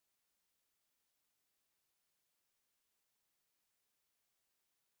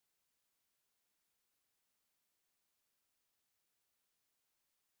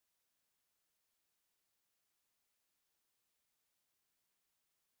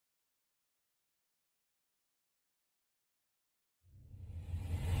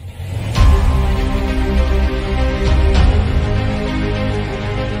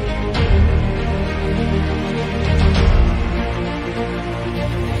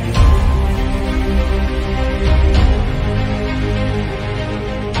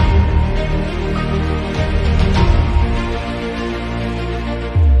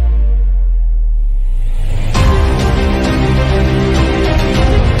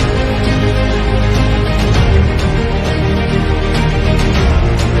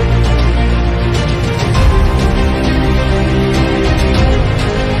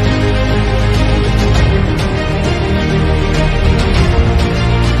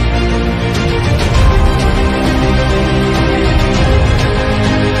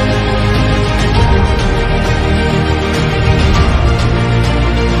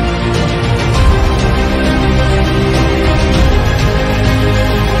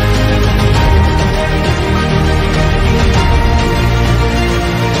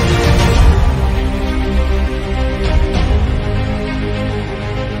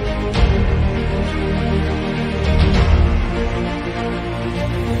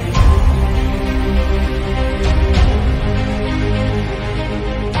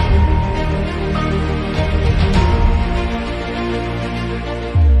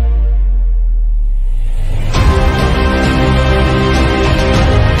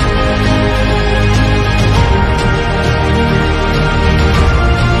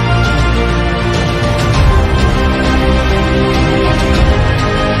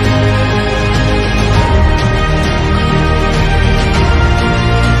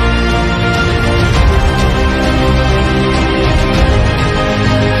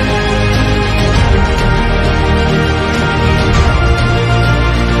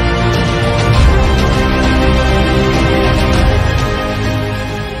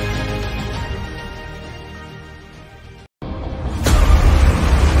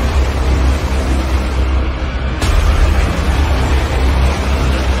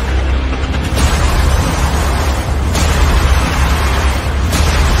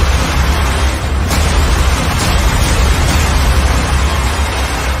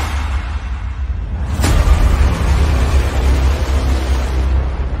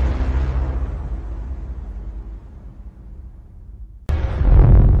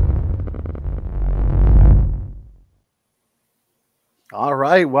All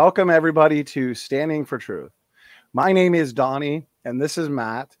right. Welcome, everybody, to Standing for Truth. My name is Donny, and this is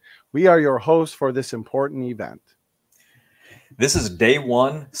Matt. We are your hosts for this important event. This is day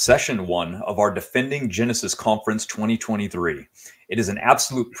one, session one of our Defending Genesis Conference 2023. It is an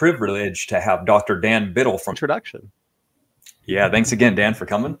absolute privilege to have Dr. Dan Biddle from... Introduction. Yeah, thanks again, Dan, for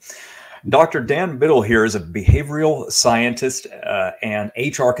coming. Dr. Dan Biddle here is a behavioral scientist and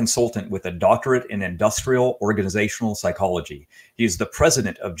HR consultant with a doctorate in industrial-organisational psychology. He is the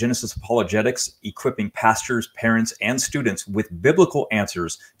president of Genesis Apologetics, equipping pastors, parents, and students with biblical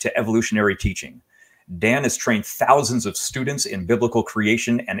answers to evolutionary teaching. Dan has trained thousands of students in biblical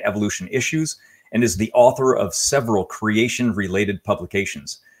creation and evolution issues and is the author of several creation-related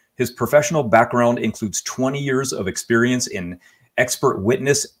publications. His professional background includes 20 years of experience in expert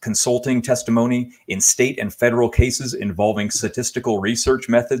witness consulting testimony in state and federal cases involving statistical research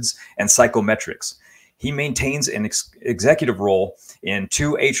methods and psychometrics. He maintains an executive role in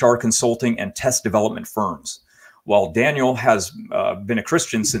 2 HR consulting and test development firms. While Daniel has been a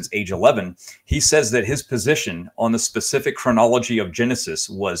Christian since age 11, he says that his position on the specific chronology of Genesis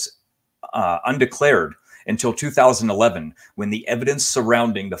was undeclared until 2011, when the evidence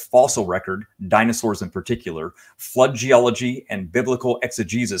surrounding the fossil record, dinosaurs in particular, flood geology, and biblical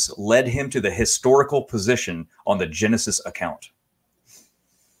exegesis led him to the historical position on the Genesis account.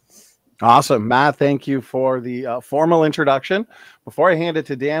 Awesome. Matt, thank you for the formal introduction. Before I hand it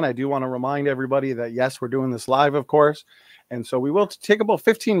to Dan, I do want to remind everybody that, yes, we're doing this live, of course. And so we will take about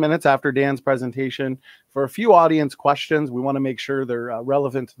 15 minutes after Dan's presentation for a few audience questions. We want to make sure they're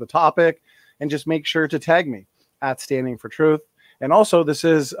relevant to the topic. And just make sure to tag me at Standing for Truth. And also, this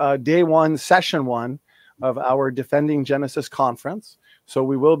is day one, session one of our Defending Genesis conference. So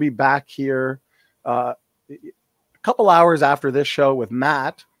we will be back here a couple hours after this show with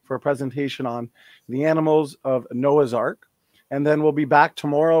Matt for a presentation on the animals of Noah's Ark. And then we'll be back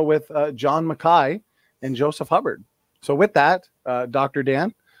tomorrow with John Mackay and Joseph Hubbard. So with that, Dr.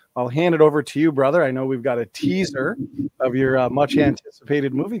 Dan, I'll hand it over to you, brother. I know we've got a teaser of your much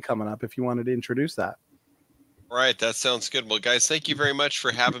anticipated movie coming up, if you wanted to introduce that. Right, that sounds good. Well, guys, thank you very much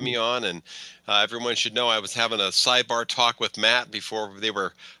for having me on. And everyone should know I was having a sidebar talk with Matt before they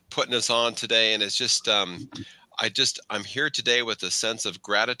were putting us on today. And it's just, I'm here today with a sense of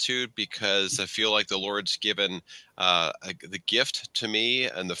gratitude because I feel like the Lord's given the gift to me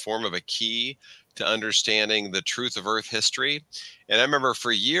in the form of a key to understanding the truth of Earth history. And I remember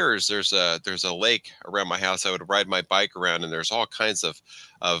for years, there's a lake around my house. I would ride my bike around, and there's all kinds of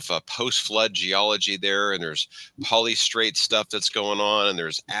post-flood geology there, and there's polystrate stuff that's going on, and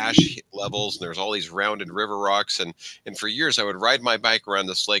there's ash levels, and there's all these rounded river rocks. And for years, I would ride my bike around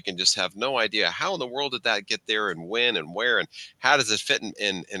this lake and just have no idea how in the world did that get there, and when, and where, and how does it fit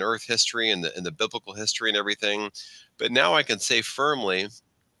in Earth history and in the biblical history and everything. But now I can say firmly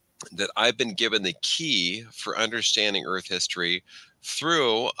that I've been given the key for understanding Earth history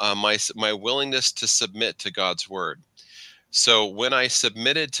through my willingness to submit to God's word. So when I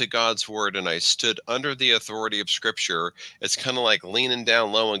submitted to God's word and I stood under the authority of Scripture, it's kind of like leaning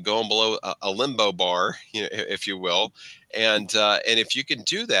down low and going below a limbo bar, if you will. And if you can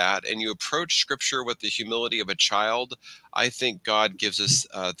do that and you approach Scripture with the humility of a child, I think God gives us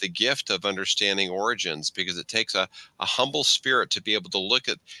the gift of understanding origins, because it takes a humble spirit to be able to look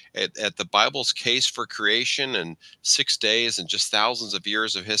at the Bible's case for creation and 6 days and just thousands of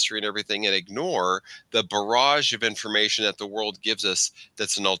years of history and everything, and ignore the barrage of information that the world gives us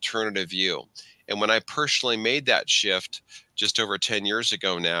that's an alternative view. And when I personally made that shift just over 10 years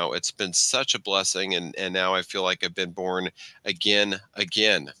ago now, it's been such a blessing. And now I feel like I've been born again,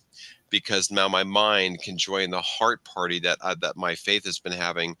 because now my mind can join the heart party that my faith has been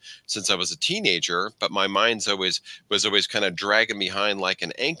having since I was a teenager. But my mind's was always kind of dragging behind like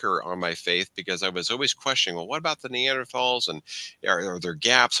an anchor on my faith, because I was always questioning, well, what about the Neanderthals, and are there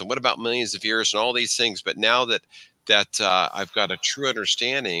gaps, and what about millions of years, and all these things. But now that I've got a true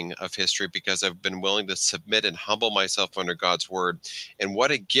understanding of history, because I've been willing to submit and humble myself under God's word. And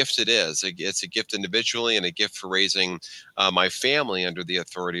what a gift it is. It's a gift individually, and a gift for raising my family under the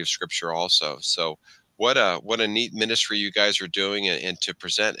authority of Scripture also. So what a neat ministry you guys are doing, and to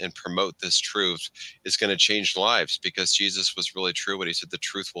present and promote this truth is going to change lives, because Jesus was really true when he said the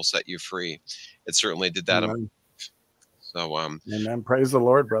truth will set you free. It certainly did that. Amen. So Amen. Praise the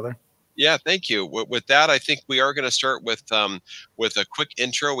Lord, brother. Yeah, thank you. With that, I think we are going to start with a quick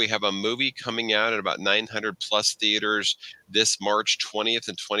intro. We have a movie coming out at about 900 plus theaters this March 20th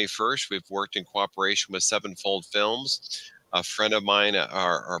and 21st. We've worked in cooperation with Sevenfold Films. A friend of mine,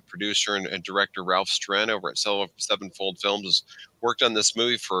 our producer and director, Ralph Stren over at Sevenfold Films, has worked on this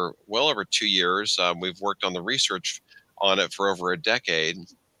movie for well over 2 years. We've worked on the research on it for over a decade. And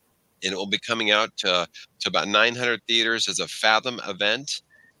it will be coming out to about 900 theaters as a Fathom event.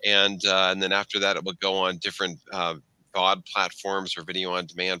 And then after that, it will go on different VOD platforms or video on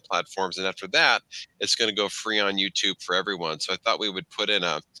demand platforms. And after that, it's going to go free on YouTube for everyone. So I thought we would put in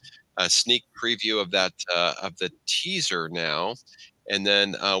a sneak preview of that of the teaser now, and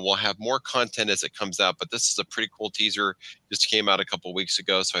then we'll have more content as it comes out. But this is a pretty cool teaser. Just came out a couple weeks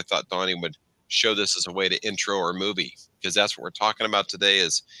ago, so I thought Donny would show this as a way to intro our movie, because that's what we're talking about today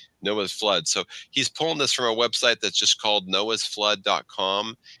is Noah's Flood. So he's pulling this from a website that's just called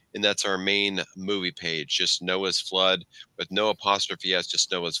noahsflood.com, and that's our main movie page, just Noah's Flood with no apostrophe s,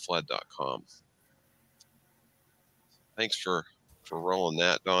 just noahsflood.com. Thanks for rolling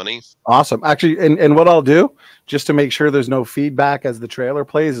that, Donny. Awesome. Actually, and what I'll do, just to make sure there's no feedback as the trailer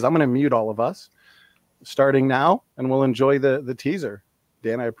plays, is I'm going to mute all of us starting now, and we'll enjoy the teaser.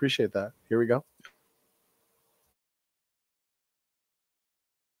 Dan, I appreciate that. Here we go.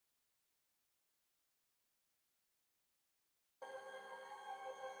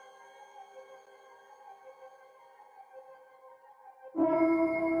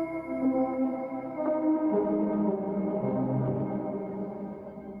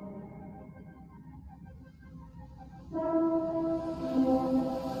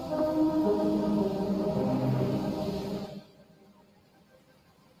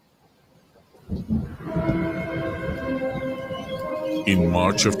 In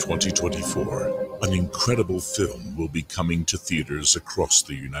March of 2024, an incredible film will be coming to theaters across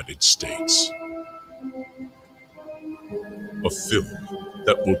the United States. A film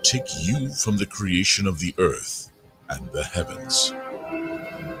that will take you from the creation of the earth and the heavens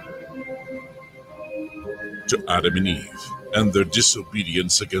to Adam and Eve and their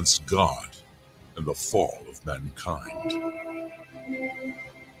disobedience against God and the fall of mankind.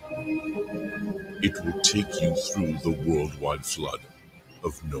 It will take you through the worldwide flood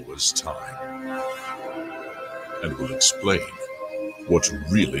of Noah's time and will explain what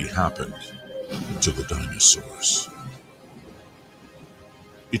really happened to the dinosaurs.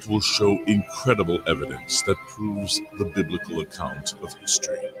 It will show incredible evidence that proves the biblical account of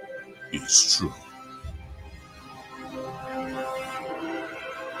history is true.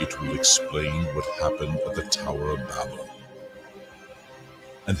 It will explain what happened at the Tower of Babel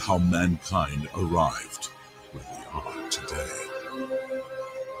and how mankind arrived where they are today.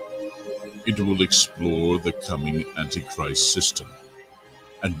 It will explore the coming Antichrist system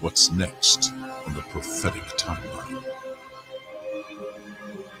and what's next on the prophetic timeline.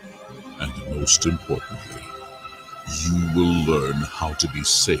 And most importantly, you will learn how to be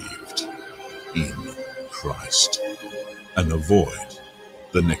saved in Christ and avoid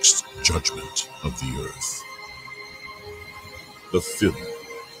the next judgment of the earth. The film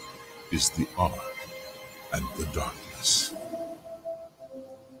is The Ark and the Darkness.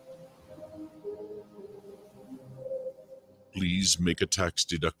 Please make a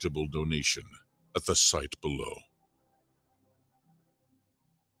tax-deductible donation at the site below.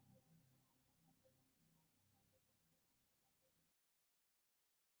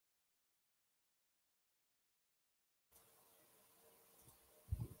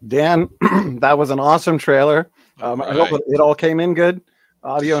 Dan, that was an awesome trailer. I hope it all came in good,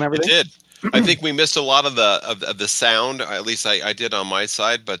 audio and everything. It did. I think we missed a lot of the sound. At least I did on my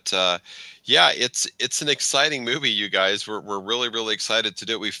side. But yeah, it's an exciting movie, you guys. We're really excited to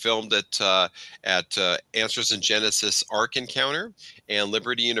do it. We filmed it at Answers in Genesis Ark Encounter and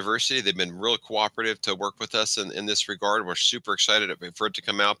Liberty University. They've been real cooperative to work with us in this regard. We're super excited for it to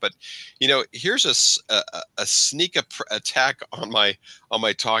come out. But you know, here's a sneak attack on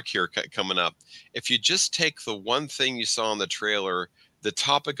my talk here coming up. If you just take the one thing you saw in the trailer, the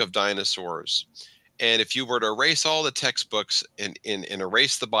topic of dinosaurs, and if you were to erase all the textbooks and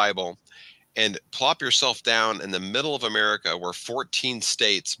erase the Bible and plop yourself down in the middle of America, where 14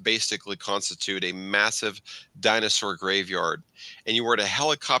 states basically constitute a massive dinosaur graveyard, and you were to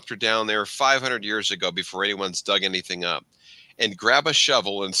helicopter down there 500 years ago before anyone's dug anything up, and grab a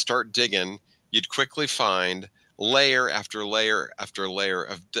shovel and start digging, you'd quickly find layer after layer after layer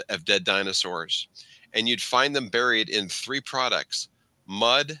of dead dinosaurs. And you'd find them buried in three products: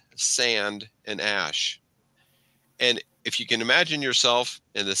 mud, sand, and ash. And if you can imagine yourself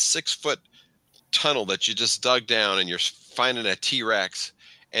in the 6-foot tunnel that you just dug down, and you're finding a T-Rex,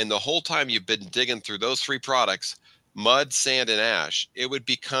 and the whole time you've been digging through those three products, mud, sand, and ash, it would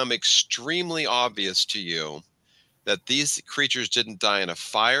become extremely obvious to you that these creatures didn't die in a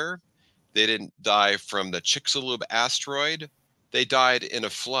fire. They didn't die from the Chicxulub asteroid. They died in a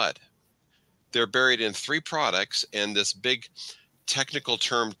flood. They're buried in three products, and this big technical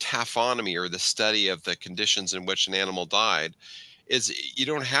term taphonomy, or the study of the conditions in which an animal died, is you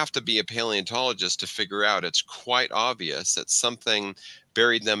don't have to be a paleontologist to figure out. It's quite obvious that something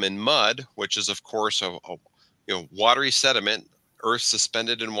buried them in mud, which is of course a watery sediment, earth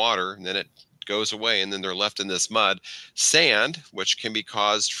suspended in water, and then it goes away, and then they're left in this mud. Sand, which can be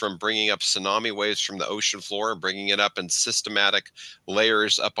caused from bringing up tsunami waves from the ocean floor and bringing it up in systematic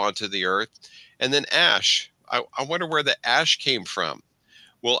layers up onto the earth. And then ash. I wonder where the ash came from.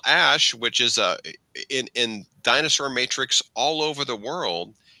 Well, ash, which is in dinosaur matrix all over the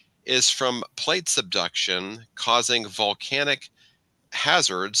world, is from plate subduction causing volcanic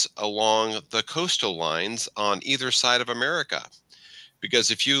hazards along the coastal lines on either side of America.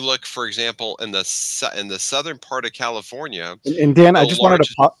 Because if you look, for example, in the southern part of California, and Dan, I just wanted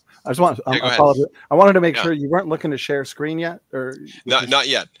to I wanted to make Yeah. sure you weren't looking to share screen yet, or not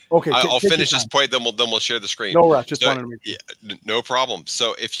yet. Okay, I'll take your finish this time. point, then we'll share the screen. No rush. Just So, wanted to make sure. yeah, no problem.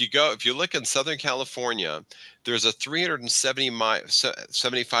 So if you look in Southern California, there's a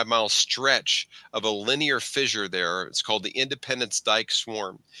 375-mile stretch of a linear fissure there. It's called the Independence Dyke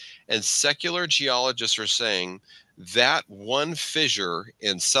Swarm, and secular geologists are saying that one fissure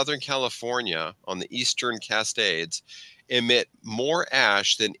in Southern California on the Eastern Cascades emit more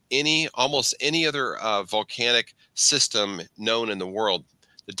ash than almost any other volcanic system known in the world.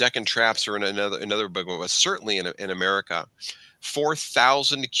 The Deccan Traps are in another big one, but certainly in America.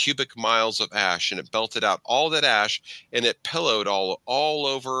 4,000 cubic miles of ash, and it belted out all that ash, and it pillowed all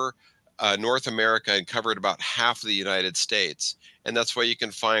over North America and covered about half of the United States. And that's why you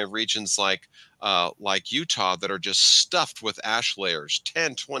can find regions like Utah that are just stuffed with ash layers,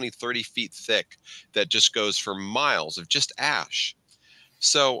 10, 20, 30 feet thick, that just goes for miles of just ash.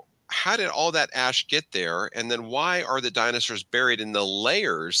 So how did all that ash get there? And then why are the dinosaurs buried in the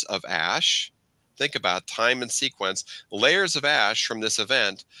layers of ash? Think about time and sequence, layers of ash from this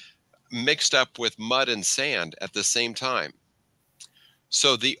event mixed up with mud and sand at the same time.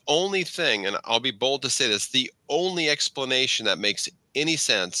 So the only thing, and I'll be bold to say this, the only explanation that makes any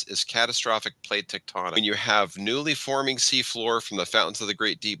sense is catastrophic plate tectonics. When you have newly forming seafloor from the fountains of the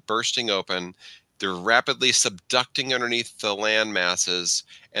Great Deep bursting open, they're rapidly subducting underneath the land masses,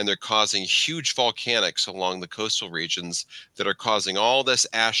 and they're causing huge volcanics along the coastal regions that are causing all this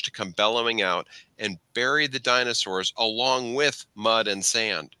ash to come bellowing out and bury the dinosaurs along with mud and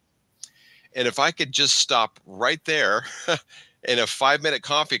sand. And if I could just stop right there in a 5-minute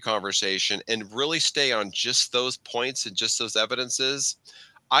coffee conversation and really stay on just those points and just those evidences,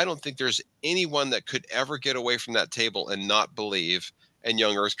 I don't think there's anyone that could ever get away from that table and not believe in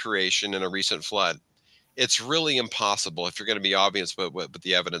young earth creation and a recent flood. It's really impossible if you're going to be obvious with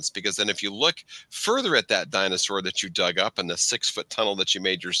the evidence, because then if you look further at that dinosaur that you dug up in the 6-foot tunnel that you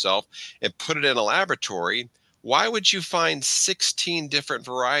made yourself and put it in a laboratory, why would you find 16 different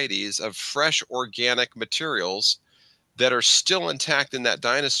varieties of fresh organic materials that are still intact in that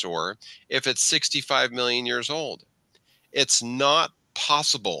dinosaur if it's 65 million years old? It's not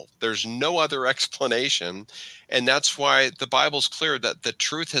possible. There's no other explanation. And that's why the Bible's clear that the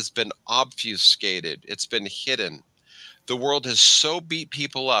truth has been obfuscated. It's been hidden. The world has so beat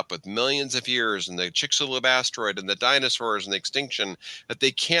people up with millions of years and the Chicxulub asteroid and the dinosaurs and the extinction that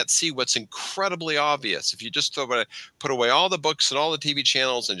they can't see what's incredibly obvious. If you just put away all the books and all the TV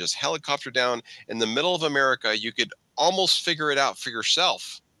channels and just helicopter down in the middle of America, you could almost figure it out for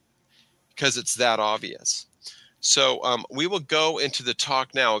yourself because it's that obvious. So we will go into the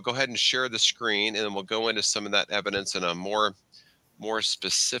talk now. I'll go ahead and share the screen, and then we'll go into some of that evidence in a more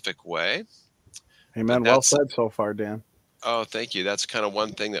specific way. Amen. Well said so far, Dan. Oh, thank you. That's kind of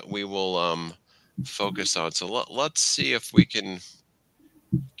one thing that we will focus on. So let's see if we can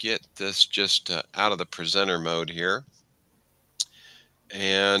get this just out of the presenter mode here.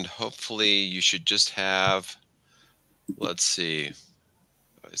 And hopefully you should just have, let's see,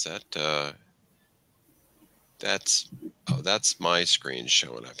 is that, that's my screen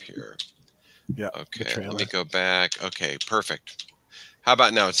showing up here. Yeah. Okay, let me go back. Okay, perfect. How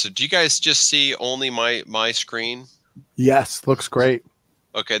about now? So do you guys just see only my screen? Yes, looks great.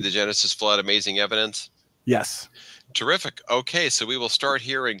 Okay, the Genesis flood, amazing evidence. Yes. Terrific. Okay, so we will start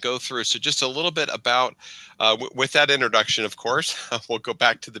here and go through. So just a little bit about, with that introduction, of course, we'll go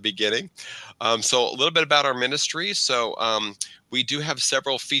back to the beginning. So a little bit about our ministry. So we do have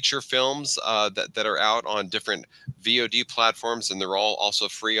several feature films that are out on different VOD platforms, and they're all also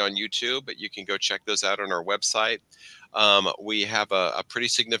free on YouTube, but you can go check those out on our website. We have a pretty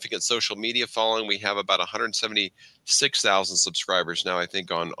significant social media following. We have about 176,000 subscribers now, I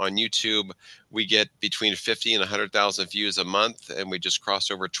think, on YouTube. We get between 50 and 100,000 views a month, and we just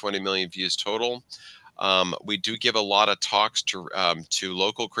crossed over 20 million views total. We do give a lot of talks to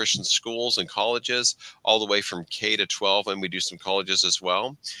local Christian schools and colleges, all the way from K to 12, and we do some colleges as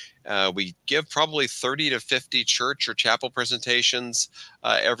well. We give probably 30 to 50 church or chapel presentations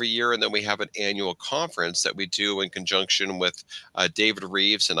every year, and then we have an annual conference that we do in conjunction with David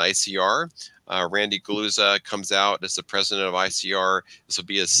Reeves and ICR. Randy Galuza comes out as the president of ICR. This will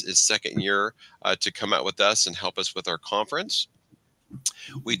be his second year to come out with us and help us with our conference.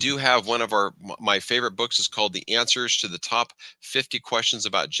 We do have one of my favorite books is called The Answers to the Top 50 Questions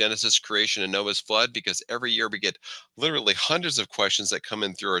About Genesis, Creation, and Noah's Flood, because every year we get literally hundreds of questions that come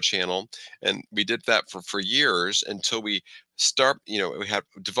in through our channel. And we did that for years until we we have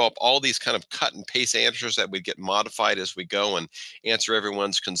developed all these kind of cut and paste answers that we get modified as we go and answer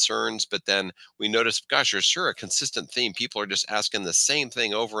everyone's concerns. But then we noticed, gosh, there's sure a consistent theme. People are just asking the same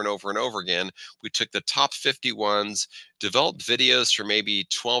thing over and over and over again. We took the top 50 ones, developed videos for maybe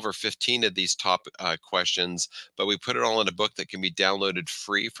 12 or 15 of these top questions, but we put it all in a book that can be downloaded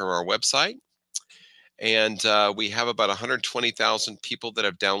free from our website. And we have about 120,000 people that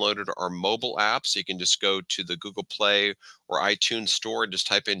have downloaded our mobile app. So you can just go to the Google Play or iTunes store and just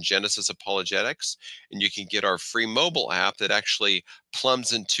type in Genesis Apologetics. And you can get our free mobile app that actually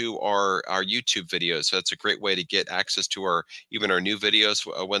plumbs into our YouTube videos. So that's a great way to get access to even our new videos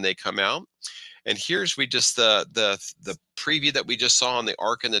when they come out. And here's the preview that we just saw on the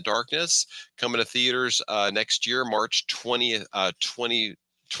Ark in the Darkness, coming to theaters next year, March 20th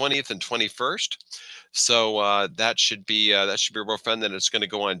and 21st. So that should be real fun. Then it's going to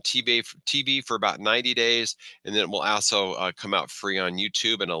go on TV for about 90 days, and then it will also come out free on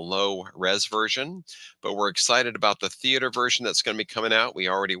YouTube in a low res version. But we're excited about the theater version that's going to be coming out. We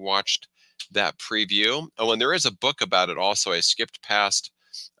already watched that preview. Oh, and there is a book about it also. I skipped past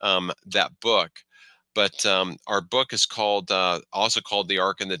that book, but our book is also called The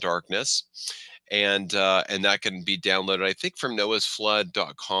Ark in the Darkness. And that can be downloaded, I think, from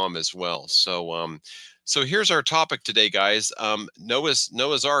noahsflood.com as well. So here's our topic today, guys.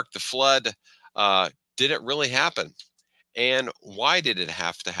 Noah's Ark, the flood. Did it really happen? And why did it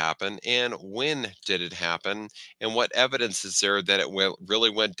have to happen? And when did it happen? And what evidence is there that it really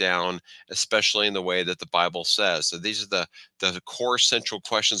went down, especially in the way that the Bible says? So these are the core central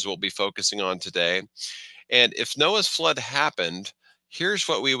questions we'll be focusing on today. And if Noah's flood happened, here's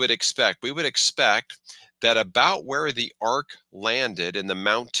what we would expect. We would expect that about where the ark landed in the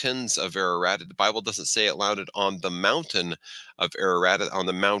mountains of Ararat, the Bible doesn't say it landed on the mountain of Ararat, on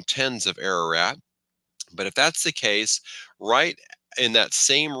the mountains of Ararat. But if that's the case, right in that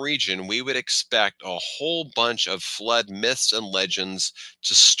same region, we would expect a whole bunch of flood myths and legends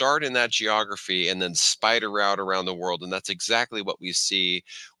to start in that geography and then spider out around the world. And that's exactly what we see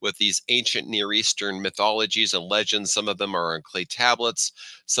with these ancient Near Eastern mythologies and legends. Some of them are on clay tablets.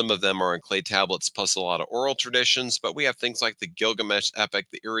 Some of them are on clay tablets plus a lot of oral traditions. But we have things like the Gilgamesh epic,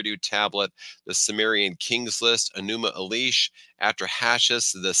 the Eridu tablet, the Sumerian Kings List, Enuma Elish,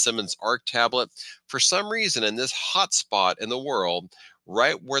 Atrahasis, the Simmons Ark tablet. For some reason, in this hot spot in the world,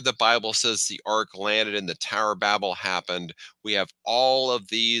 right where the Bible says the ark landed and the Tower of Babel happened, we have all of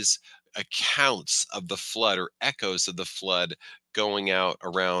these accounts of the flood or echoes of the flood going out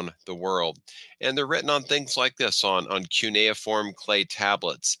around the world. And they're written on things like this, on cuneiform clay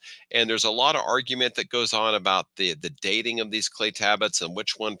tablets. And there's a lot of argument that goes on about the dating of these clay tablets and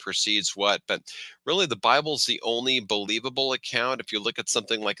which one precedes what. But really, the Bible's the only believable account. If you look at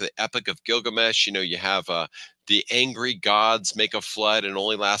something like the Epic of Gilgamesh, you have the angry gods make a flood and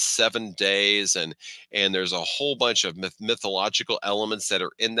only lasts 7 days. And there's a whole bunch of mythological elements that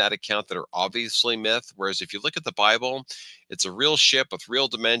are in that account that are obviously myth. Whereas if you look at the Bible, it's a real ship with real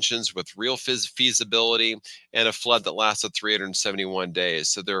dimensions, with real feasibility, and a flood that lasted 371 days.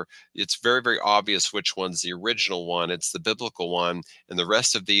 So it's very, very obvious which one's the original one. It's the biblical one. And the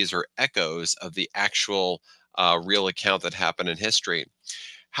rest of these are echoes of the actual real account that happened in history.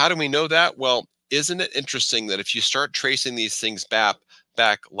 How do we know that? Well, isn't it interesting that if you start tracing these things back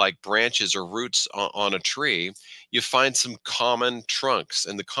like branches or roots on a tree, you find some common trunks.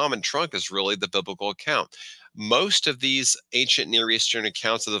 And the common trunk is really the biblical account. Most of these ancient Near Eastern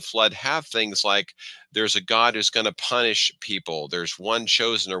accounts of the flood have things like there's a God who's going to punish people. There's one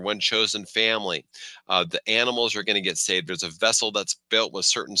chosen family. The animals are going to get saved. There's a vessel that's built with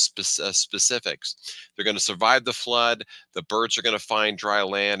certain specifics. They're going to survive the flood. The birds are going to find dry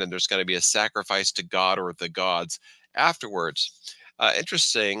land, and there's going to be a sacrifice to God or the gods afterwards.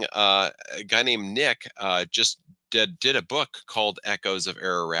 Interesting, a guy named Nick just did a book called Echoes of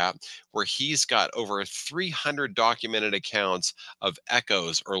Ararat, where he's got over 300 documented accounts of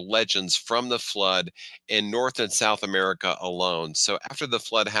echoes or legends from the flood in North and South America alone. So after the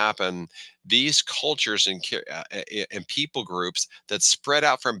flood happened, these cultures and people groups that spread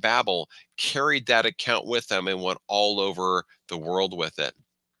out from Babel carried that account with them and went all over the world with it.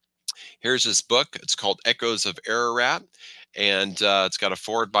 Here's this book. It's called Echoes of Ararat. And it's got a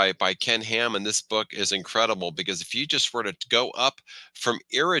foreword by Ken Ham. And this book is incredible because if you just were to go up from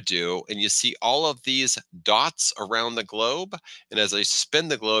Eridu and you see all of these dots around the globe, and as I spin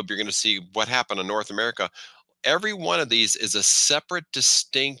the globe, you're going to see what happened in North America. Every one of these is a separate,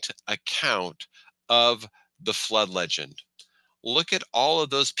 distinct account of the flood legend. Look at all of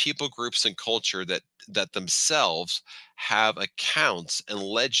those people groups and culture that themselves have accounts and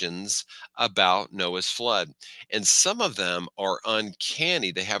legends about Noah's flood. And some of them are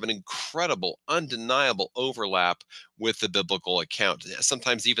uncanny. They have an incredible, undeniable overlap with the biblical account.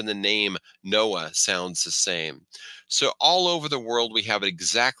 Sometimes even the name Noah sounds the same. So all over the world, we have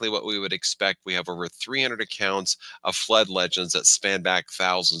exactly what we would expect. We have over 300 accounts of flood legends that span back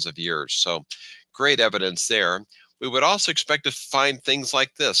thousands of years. So great evidence there. We would also expect to find things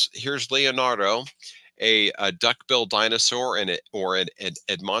like this. Here's Leonardo, a duck-billed dinosaur or an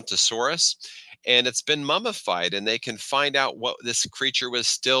Edmontosaurus, and it's been mummified, and they can find out what this creature was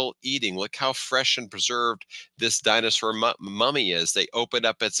still eating. Look how fresh and preserved this dinosaur mummy is. They opened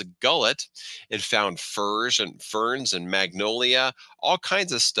up its gullet and found furs and ferns and magnolia, all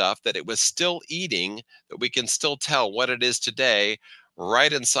kinds of stuff that it was still eating, that we can still tell what it is today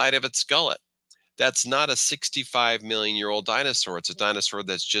right inside of its gullet. That's not a 65 million year old dinosaur. It's a dinosaur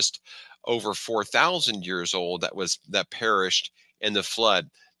that's just over 4,000 years old that perished in the flood.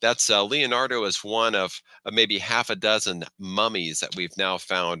 That's Leonardo is one of maybe half a dozen mummies that we've now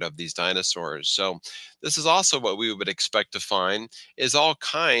found of these dinosaurs. So this is also what we would expect to find is all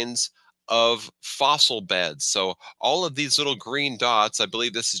kinds of fossil beds. So all of these little green dots, I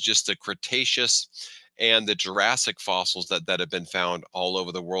believe this is just the Cretaceous and the Jurassic fossils that have been found all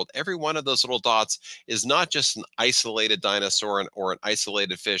over the world. Every one of those little dots is not just an isolated dinosaur or an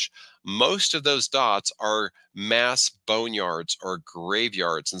isolated fish. Most of those dots are mass boneyards or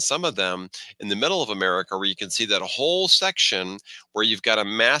graveyards. And some of them in the middle of America, where you can see that whole section where you've got a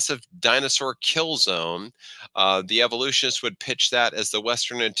massive dinosaur kill zone. The evolutionists would pitch that as the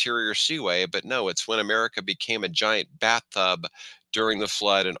Western Interior Seaway, but no, it's when America became a giant bathtub during the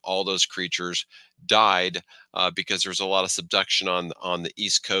flood and all those creatures died because there's a lot of subduction on the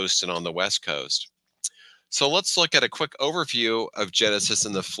East Coast and on the West Coast. So let's look at a quick overview of Genesis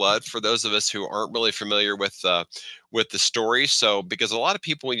and the flood for those of us who aren't really familiar with the story. So because a lot of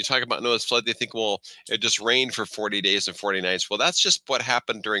people, when you talk about Noah's flood, they think, well, it just rained for 40 days and 40 nights. Well, that's just what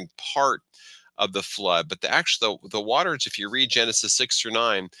happened during part of the flood. But the waters, if you read Genesis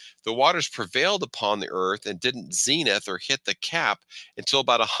 6-9, the waters prevailed upon the earth and didn't zenith or hit the cap until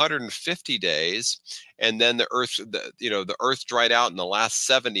about 150 days. And then the earth dried out in the last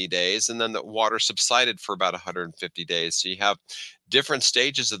 70 days, and then the water subsided for about 150 days. So you have different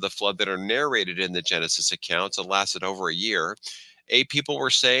stages of the flood that are narrated in the Genesis accounts. It lasted over a year. 8 people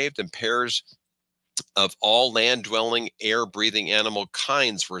were saved, and pairs of all land-dwelling, air-breathing animal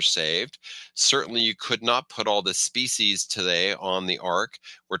kinds were saved. Certainly, you could not put all the species today on the ark.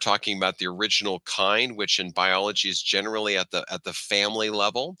 We're talking about the original kind, which in biology is generally at the family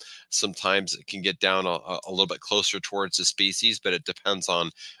level. Sometimes it can get down a little bit closer towards the species, but it depends on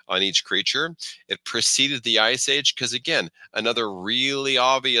each creature. It preceded the Ice Age because, again, another really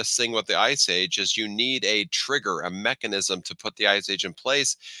obvious thing with the Ice Age is you need a trigger, a mechanism to put the Ice Age in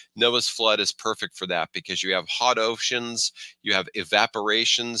place. Noah's flood is perfect for that because you have hot oceans, you have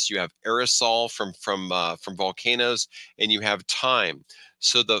evaporations, you have aerosol from volcanoes, and you have time.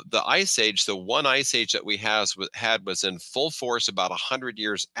 So the Ice Age, the one Ice Age that we had was in full force about 100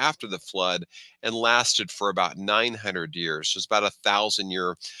 years after the flood and lasted for about 900 years. So it's about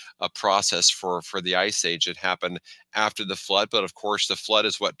 1,000-year process for the Ice Age. It happened after the flood, but of course the flood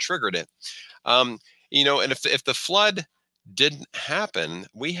is what triggered it. And if the flood didn't happen,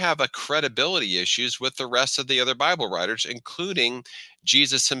 we have a credibility issues with the rest of the other Bible writers, including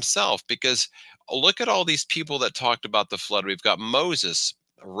Jesus himself, because look at all these people that talked about the flood. We've got Moses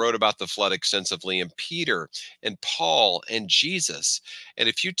wrote about the flood extensively, and Peter and Paul and Jesus. And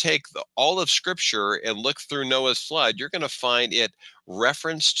if you take all of Scripture and look through Noah's flood, you're going to find it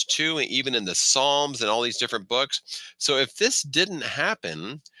referenced to, even in the Psalms and all these different books. So if this didn't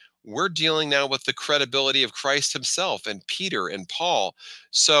happen, we're dealing now with the credibility of Christ himself and Peter and Paul.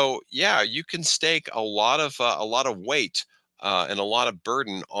 So yeah, you can stake a lot of weight and a lot of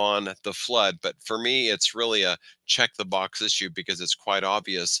burden on the flood. But for me, it's really a check the box issue because it's quite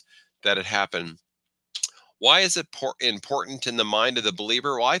obvious that it happened. Why is it important in the mind of the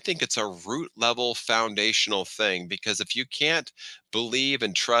believer? Well, I think it's a root level foundational thing, because if you can't believe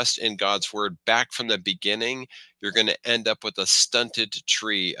and trust in God's word back from the beginning, you're going to end up with a stunted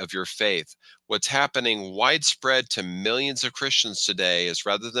tree of your faith. What's happening widespread to millions of Christians today is,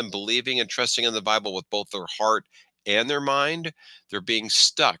 rather than believing and trusting in the Bible with both their heart and their mind, they're being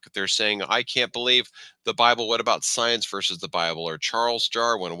stuck. They're saying, I can't believe the Bible. What about science versus the Bible? Or Charles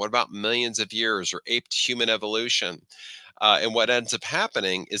Darwin? What about millions of years or aped human evolution? And what ends up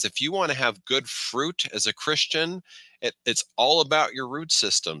happening is, if you want to have good fruit as a Christian, it's all about your root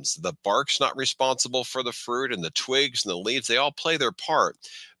systems. The bark's not responsible for the fruit, and the twigs and the leaves, they all play their part.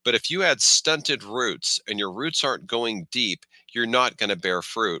 But if you had stunted roots and your roots aren't going deep, you're not going to bear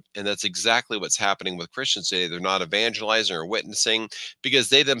fruit. And that's exactly what's happening with Christians today. They're not evangelizing or witnessing because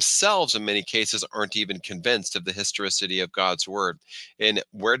they themselves, in many cases, aren't even convinced of the historicity of God's word. And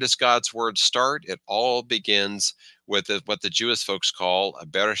where does God's word start? It all begins with what the Jewish folks call a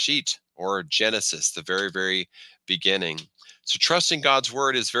Bereshit, or Genesis, the very, very beginning. So trusting God's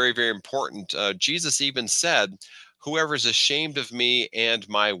word is very, very important. Jesus even said, whoever is ashamed of me and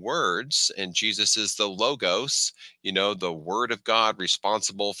my words, and Jesus is the Logos, the word of God,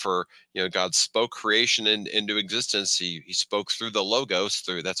 responsible for, God spoke creation into existence. He spoke through the Logos,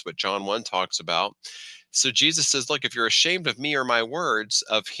 that's what John 1 talks about. So Jesus says, look, if you're ashamed of me or my words,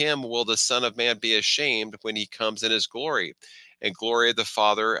 of him will the Son of Man be ashamed when he comes in his glory, and glory of the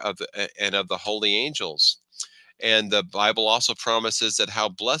Father and of the holy angels. And the Bible also promises that how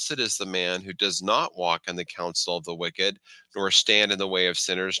blessed is the man who does not walk in the counsel of the wicked, nor stand in the way of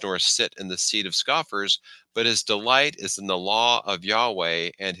sinners, nor sit in the seat of scoffers, but his delight is in the law of Yahweh,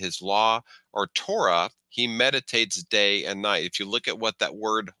 and his law, or Torah, he meditates day and night. If you look at what that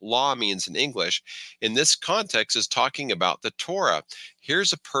word law means in English, in this context is talking about the Torah.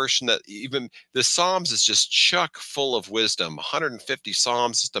 Here's a person that, even the Psalms is just chock full of wisdom, 150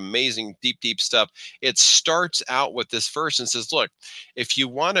 Psalms, just amazing, deep, deep stuff. It starts out with this verse and says, look, if you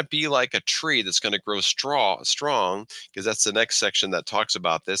want to be like a tree that's going to grow strong, because that's the next section that talks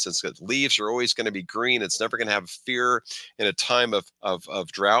about this, it's that leaves are always going to be green. It's never going to have fear in a time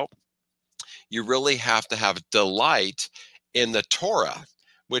of drought. You really have to have delight in the Torah,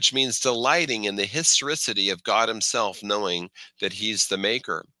 which means delighting in the historicity of God himself, knowing that he's the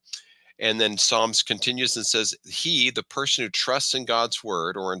maker. And then Psalms continues and says, he, the person who trusts in God's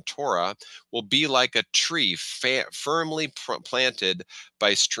word, or in Torah, will be like a tree firmly planted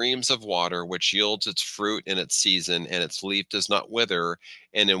by streams of water, which yields its fruit in its season, and its leaf does not wither.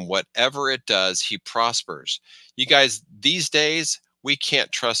 And in whatever it does, he prospers. You guys, these days, we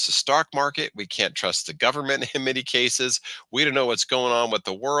can't trust the stock market. We can't trust the government in many cases. We don't know what's going on with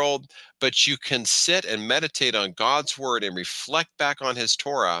the world, but you can sit and meditate on God's word and reflect back on his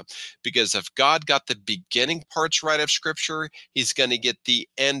Torah, because if God got the beginning parts right of Scripture, he's going to get the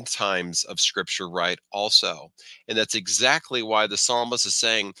end times of Scripture right also. And that's exactly why the psalmist is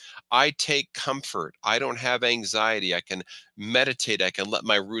saying, I take comfort. I don't have anxiety. I can meditate. I can let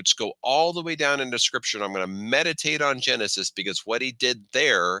my roots go all the way down into Scripture. And I'm going to meditate on Genesis, because what he did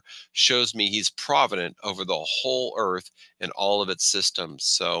there shows me he's provident over the whole earth and all of its systems.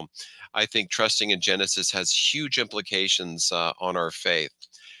 So I think trusting in Genesis has huge implications on our faith.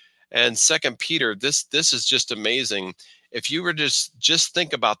 And Second Peter, this is just amazing. If you were just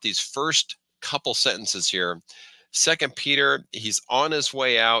think about these first couple sentences here, Second Peter, he's on his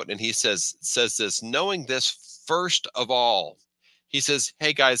way out, and he says this, knowing this first of all. He says,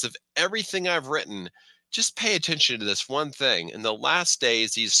 hey guys, of everything I've written, just pay attention to this one thing. In the last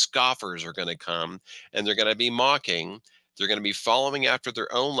days, these scoffers are going to come, and they're going to be mocking. They're going to be following after their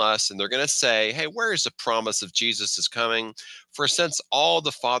own lusts, and they're going to say, hey, where is the promise of Jesus is coming? For since all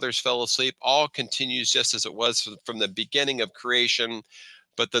the fathers fell asleep, all continues just as it was from the beginning of creation.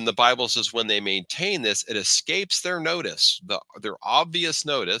 But then the Bible says when they maintain this, it escapes their notice, their obvious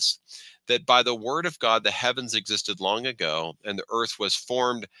notice, that by the word of God, the heavens existed long ago, and the earth was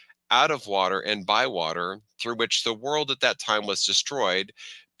formed out of water and by water, through which the world at that time was destroyed,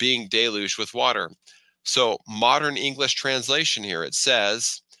 being deluged with water. So modern English translation here, it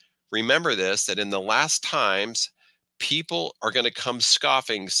says, remember this, that in the last times, people are going to come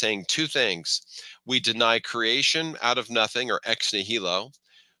scoffing, saying two things. We deny creation out of nothing, or ex nihilo.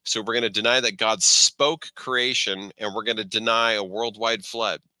 So we're going to deny that God spoke creation, and we're going to deny a worldwide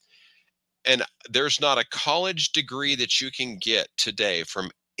flood. And there's not a college degree that you can get today from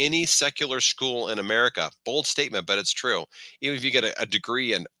any secular school in America. Bold statement, but it's true. Even if you get a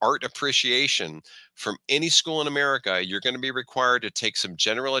degree in art appreciation from any school in America, you're going to be required to take some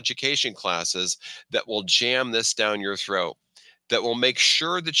general education classes that will jam this down your throat, that will make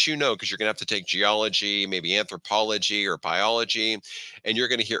sure that you know, because you're going to have to take geology, maybe anthropology or biology, and you're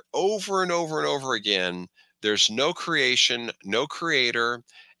going to hear over and over and over again, there's no creation, no creator,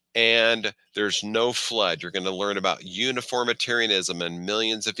 and there's no flood. You're going to learn about uniformitarianism and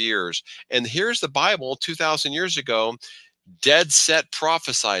millions of years. And here's the Bible 2,000 years ago, dead set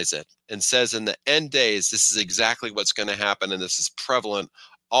prophesies it and says in the end days, this is exactly what's going to happen. And this is prevalent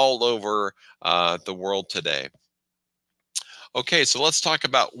all over the world today. Okay, so let's talk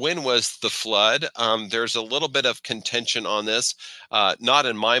about when was the flood. There's a little bit of contention on this. Not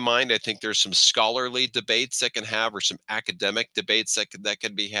in my mind. I think there's some scholarly debates that can have, or some academic debates that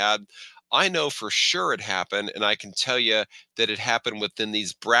can be had. I know for sure it happened, and I can tell you that it happened within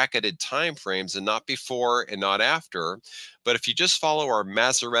these bracketed time frames, and not before and not after. But if you just follow our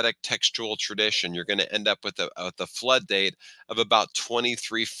Masoretic textual tradition, you're going to end up with a flood date of about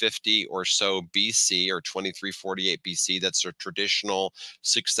 2350 or so BC, or 2348 BC. That's a traditional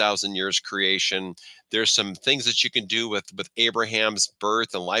 6,000 years creation. There's some things that you can do with Abraham's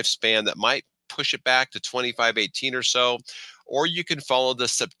birth and lifespan that might push it back to 2518 or so, or you can follow the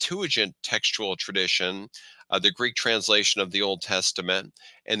Septuagint textual tradition, the Greek translation of the Old Testament.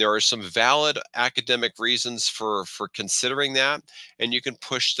 And there are some valid academic reasons for considering that. And you can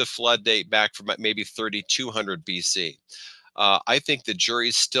push the flood date back from maybe 3200 BC. I think the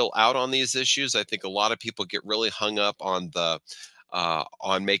jury's still out on these issues. I think a lot of people get really hung up on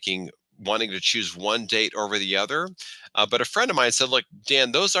wanting to choose one date over the other. But a friend of mine said, "Look,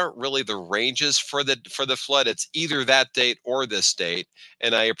 Dan, those aren't really the ranges for the flood. It's either that date or this date."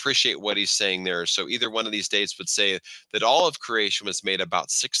 And I appreciate what he's saying there. So either one of these dates would say that all of creation was made about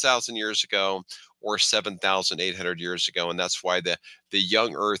 6,000 years ago or 7,800 years ago, and that's why the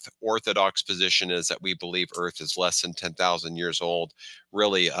young Earth orthodox position is that we believe Earth is less than 10,000 years old,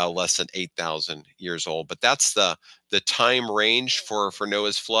 really less than 8,000 years old. But that's the time range for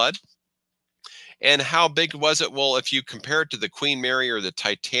Noah's flood. And how big was it? Well, if you compare it to the Queen Mary or the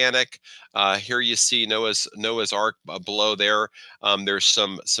Titanic, here you see Noah's Ark below there. There's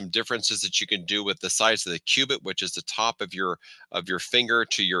some differences that you can do with the size of the cubit, which is the top of your finger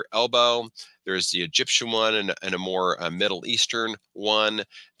to your elbow. There's the Egyptian one and a more Middle Eastern one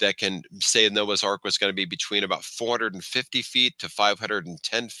that can say Noah's Ark was going to be between about 450 feet to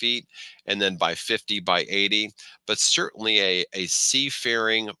 510 feet, and then by 50 by 80. But certainly a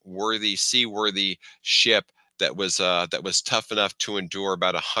seaworthy ship that was tough enough to endure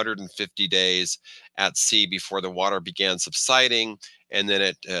about 150 days at sea before the water began subsiding, and then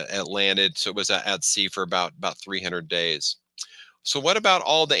it landed. So it was at sea for about 300 days. So what about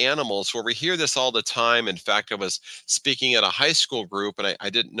all the animals? Well, we hear this all the time. In fact, I was speaking at a high school group, and I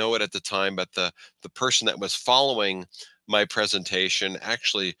didn't know it at the time, but the person that was following my presentation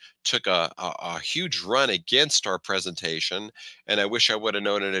actually took a huge run against our presentation. And I wish I would have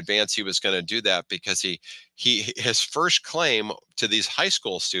known in advance he was going to do that, because his first claim to these high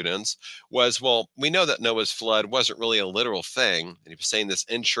school students was, well, we know that Noah's flood wasn't really a literal thing. And he was saying this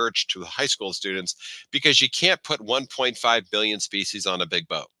in church to high school students, because you can't put 1.5 billion species on a big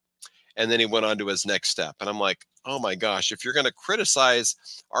boat. And then he went on to his next step. And I'm like, oh my gosh, if you're going to criticize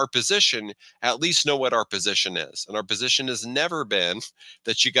our position, at least know what our position is. And our position has never been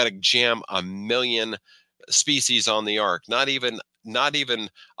that you got to jam 1 million species on the ark, not even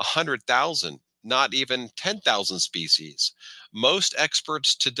 100,000, not even 10,000 species. Most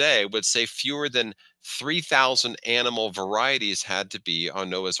experts today would say fewer than 3,000 animal varieties had to be on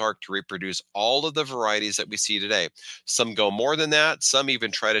Noah's Ark to reproduce all of the varieties that we see today. Some go more than that. Some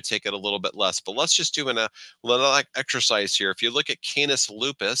even try to take it a little bit less. But let's just do a little exercise here. If you look at Canis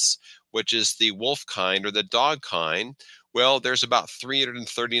lupus, which is the wolf kind or the dog kind, well, there's about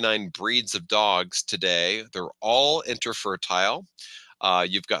 339 breeds of dogs today. They're all interfertile.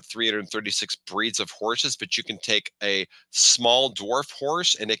 You've got 336 breeds of horses, but you can take a small dwarf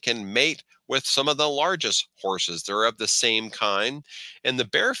horse and it can mate with some of the largest horses. They're of the same kind. And the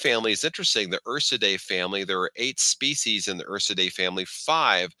bear family is interesting. The Ursidae family, there are 8 species in the Ursidae family.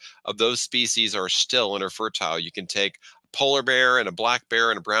 5 of those species are still interfertile. You can take a polar bear and a black bear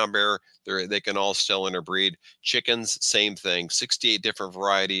and a brown bear. They can all still interbreed. Chickens, same thing. 68 different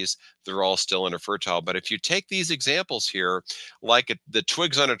varieties. They're all still interfertile. But if you take these examples here, like the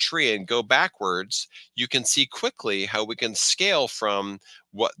twigs on a tree, and go backwards, you can see quickly how we can scale from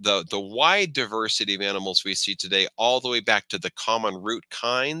what the wide diversity of animals we see today all the way back to the common root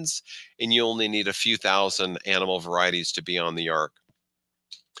kinds, and you only need a few thousand animal varieties to be on the ark.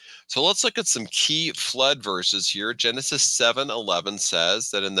 So let's look at some key flood verses here. Genesis 7:11 says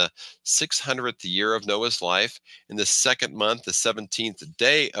that in the 600th year of Noah's life, in the second month, the 17th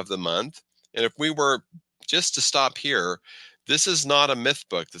day of the month. And if we were just to stop here, this is not a myth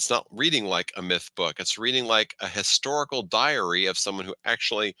book. It's not reading like a myth book. It's reading like a historical diary of someone who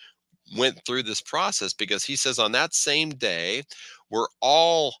actually went through this process, because he says on that same day were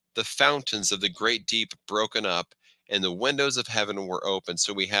all the fountains of the great deep broken up and the windows of heaven were open.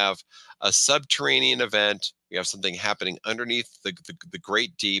 So we have a subterranean event. We have something happening underneath the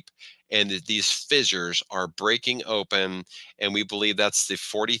great deep, and these fissures are breaking open. And we believe that's the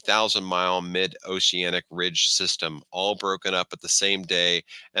 40,000 mile mid-oceanic ridge system, all broken up at the same day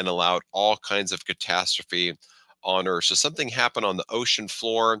and allowed all kinds of catastrophe on Earth. So something happened on the ocean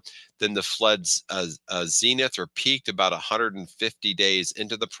floor. Then the floods zenith or peaked about 150 days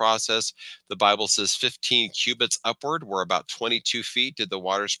into the process. The Bible says 15 cubits upward, where about 22 feet did the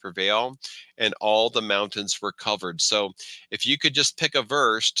waters prevail, and all the mountains were covered. So if you could just pick a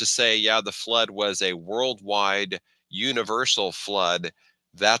verse to say, yeah, the flood was a worldwide universal flood,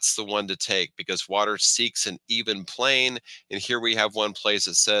 that's the one to take, because water seeks an even plain. And here we have one place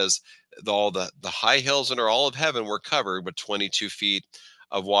that says all the high hills under all of heaven were covered with 22 feet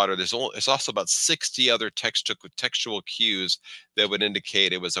of water. There's also about 60 other textual cues that would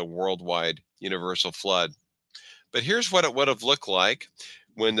indicate it was a worldwide universal flood. But here's what it would have looked like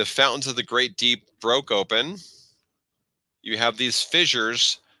when the fountains of the great deep broke open. You have these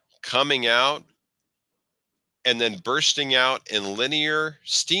fissures coming out and then bursting out in linear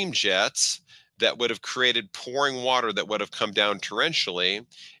steam jets that would have created pouring water that would have come down torrentially.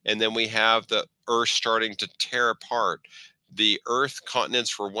 And then we have the earth starting to tear apart. The earth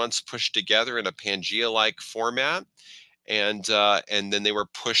continents were once pushed together in a Pangea-like format, and then they were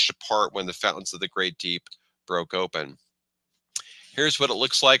pushed apart when the fountains of the great deep broke open. Here's what it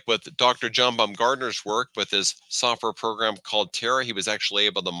looks like with Dr. John Baumgartner's work with his software program called Terra. He was actually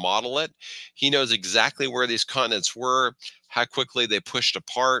able to model it. He knows exactly where these continents were, how quickly they pushed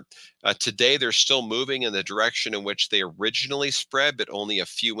apart. Today, they're still moving in the direction in which they originally spread, but only a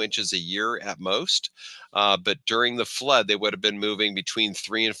few inches a year at most. But during the flood, they would have been moving between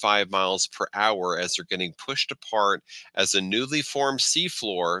 3 and 5 miles per hour as they're getting pushed apart, as a newly formed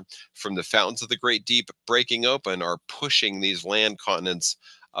seafloor from the fountains of the great deep breaking open are pushing these land continents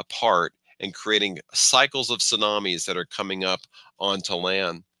apart and creating cycles of tsunamis that are coming up onto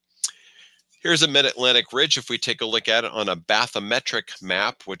land. Here's a mid-Atlantic ridge. If we take a look at it on a bathymetric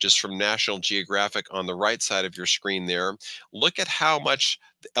map, which is from National Geographic on the right side of your screen there, look at how much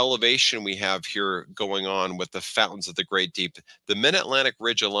elevation we have here going on with the fountains of the great deep. The mid-Atlantic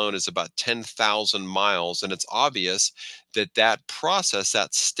ridge alone is about 10,000 miles, and it's obvious that that process,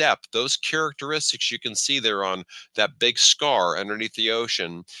 that step, those characteristics you can see there on that big scar underneath the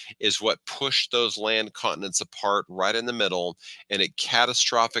ocean is what pushed those land continents apart right in the middle, and it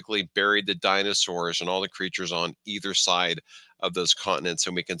catastrophically buried the dinosaurs and all the creatures on either side of those continents,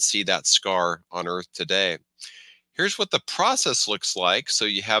 and we can see that scar on Earth today. Here's what the process looks like. So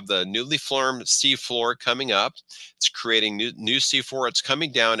you have the newly formed seafloor coming up. It's creating new seafloor. It's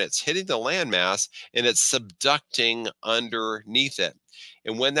coming down. It's hitting the landmass, and it's subducting underneath it.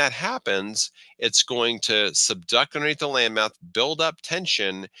 And when that happens, it's going to subduct underneath the landmass, build up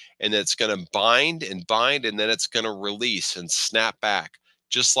tension, and it's going to bind, and then it's going to release and snap back,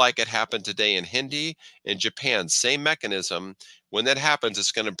 just like it happened today in Hindi and Japan. Same mechanism. When that happens,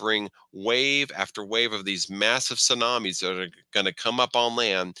 it's going to bring wave after wave of these massive tsunamis that are going to come up on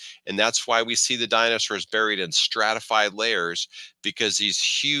land. And that's why we see the dinosaurs buried in stratified layers, because these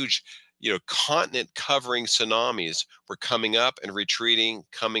huge, continent covering tsunamis were coming up and retreating,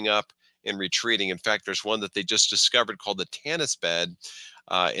 coming up and retreating. In fact, there's one that they just discovered called the Tanis bed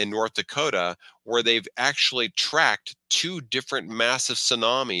in North Dakota, where they've actually tracked 2 different massive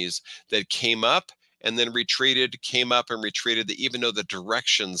tsunamis that came up and then retreated, came up and retreated. They even know the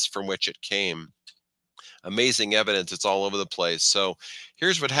directions from which it came. Amazing evidence. It's all over the place. So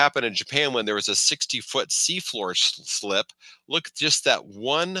here's what happened in Japan when there was a 60-foot seafloor slip. Look, just that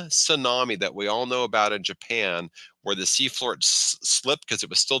one tsunami that we all know about in Japan, where the seafloor slipped because it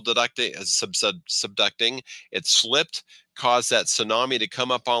was still subducting. It slipped, caused that tsunami to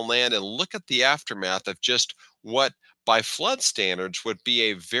come up on land. And look at the aftermath of just what by flood standards would be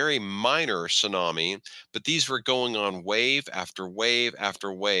a very minor tsunami, but these were going on wave after wave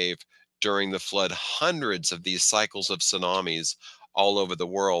after wave during the flood, hundreds of these cycles of tsunamis all over the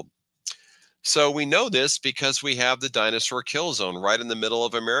world. So we know this because we have the dinosaur kill zone right in the middle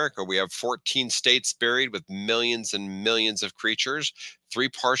of America. We have 14 states buried with millions and millions of creatures, 3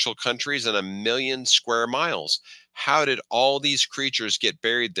 partial countries, and 1 million square miles. how did all these creatures get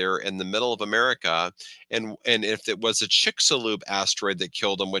buried there in the middle of America? And if it was a Chicxulub asteroid that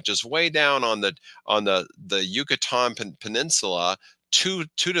killed them, which is way down on the Yucatan Peninsula,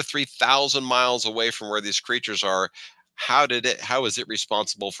 2,000 to 3,000 miles away from where these creatures are, how is it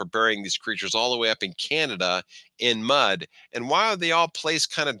responsible for burying these creatures all the way up in Canada in mud? And why are they all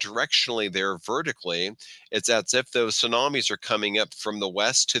placed kind of directionally there vertically? It's as if those tsunamis are coming up from the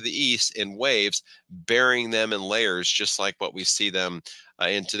west to the east in waves, burying them in layers, just like what we see them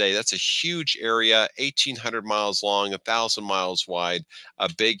in today. That's a huge area, 1,800 miles long, 1,000 miles wide, a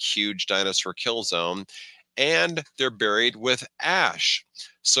big, huge dinosaur kill zone. And they're buried with ash.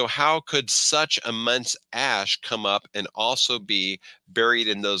 So how could such immense ash come up and also be buried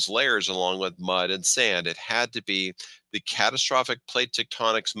in those layers along with mud and sand? It had to be the catastrophic plate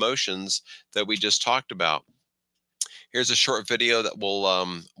tectonics motions that we just talked about. Here's a short video that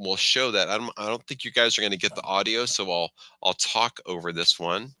will show that. I don't think you guys are going to get the audio, so I'll talk over this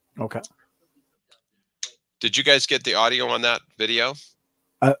one. Okay. Did you guys get the audio on that video?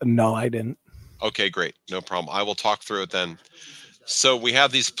 No, I didn't. Okay, great. No problem. I will talk through it then. So we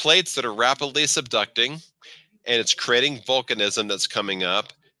have these plates that are rapidly subducting, and it's creating volcanism that's coming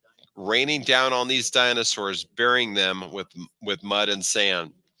up, raining down on these dinosaurs, burying them with mud and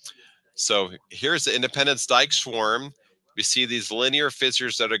sand. So here's the Independence Dyke swarm. We see these linear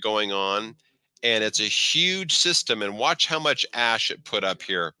fissures that are going on, and it's a huge system. And watch how much ash it put up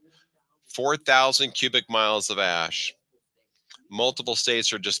here. 4,000 cubic miles of ash. Multiple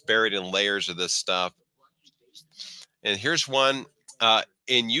states are just buried in layers of this stuff. And here's one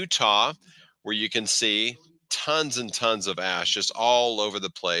in Utah where you can see tons and tons of ash just all over the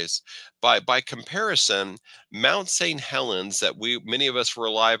place. By comparison, Mount St. Helens, that many of us were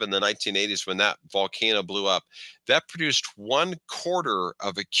alive in the 1980s when that volcano blew up, that produced 1/4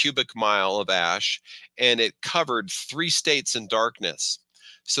 of a cubic mile of ash, and it covered 3 states in darkness.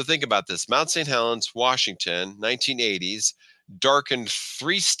 So think about this. Mount St. Helens, Washington, 1980s, darkened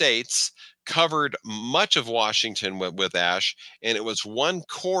 3 states, covered much of Washington with ash, and it was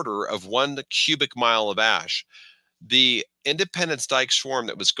 1/4 of 1 cubic mile of ash. The Independence Dyke swarm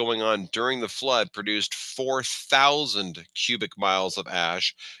that was going on during the flood produced 4,000 cubic miles of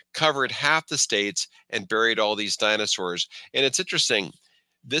ash, covered half the states, and buried all these dinosaurs. And it's interesting.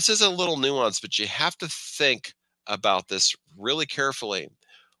 This is a little nuanced, but you have to think about this really carefully.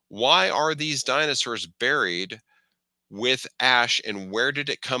 Why are these dinosaurs buried with ash, and where did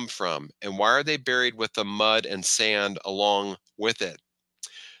it come from? And why are they buried with the mud and sand along with it?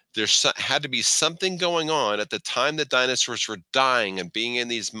 There had to be something going on at the time that dinosaurs were dying and being in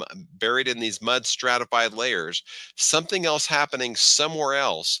these buried in these mud stratified layers. Something else happening somewhere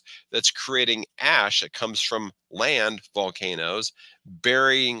else that's creating ash that comes from land volcanoes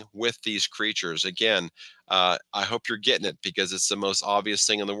burying with these creatures. Again, I hope you're getting it because it's the most obvious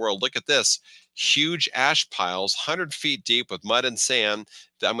thing in the world. Look at this. Huge ash piles, 100 feet deep with mud and sand.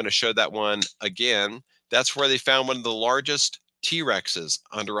 I'm going to show that one again. That's where they found one of the largest T-Rexes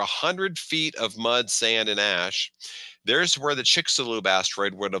under 100 feet of mud, sand, and ash. There's where the Chicxulub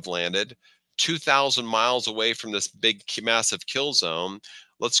asteroid would have landed, 2,000 miles away from this big, massive kill zone.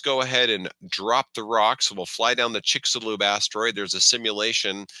 Let's go ahead and drop the rocks. So we'll fly down the Chicxulub asteroid. There's a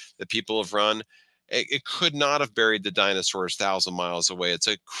simulation that people have run. It could not have buried the dinosaurs 1,000 miles away. It's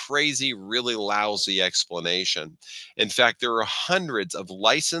a crazy, really lousy explanation. In fact, there are hundreds of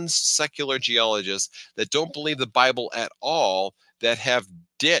licensed secular geologists that don't believe the Bible at all that have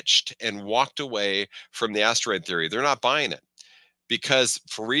ditched and walked away from the asteroid theory. They're not buying it. Because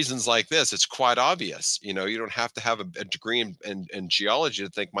for reasons like this, it's quite obvious. You know, you don't have to have a degree in geology to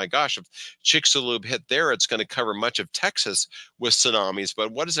think, my gosh, if Chicxulub hit there, it's going to cover much of Texas with tsunamis.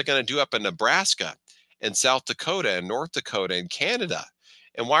 But what is it going to do up in Nebraska and South Dakota and North Dakota and Canada?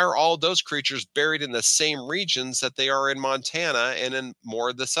 And why are all those creatures buried in the same regions that they are in Montana and in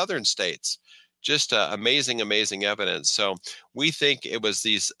more of the southern states? Just amazing, amazing evidence. So we think it was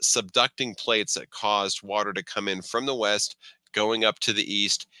these subducting plates that caused water to come in from the west, going up to the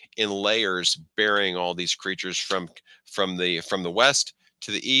east in layers, burying all these creatures from the west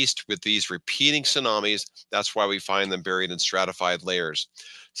to the east with these repeating tsunamis. That's why we find them buried in stratified layers.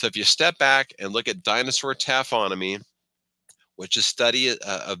 So if you step back and look at dinosaur taphonomy, which is study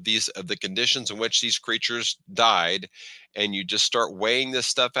of the conditions in which these creatures died, and you just start weighing this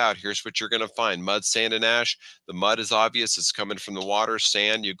stuff out, here's what you're going to find. Mud, sand, and ash. The mud is obvious. It's coming from the water.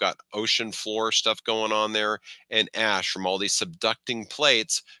 Sand, you've got ocean floor stuff going on there. And ash from all these subducting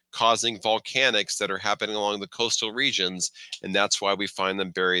plates causing volcanics that are happening along the coastal regions. And that's why we find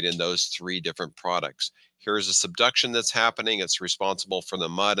them buried in those three different products. Here's a subduction that's happening. It's responsible for the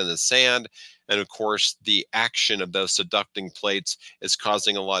mud and the sand. And of course, the action of those subducting plates is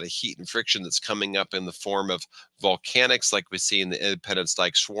causing a lot of heat and friction that's coming up in the form of volcanics, like we see in the Independence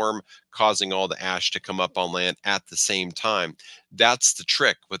Dyke Swarm, causing all the ash to come up on land at the same time. That's the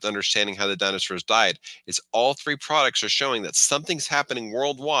trick with understanding how the dinosaurs died, is all three products are showing that something's happening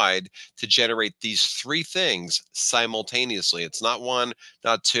worldwide to generate these three things simultaneously. It's not one,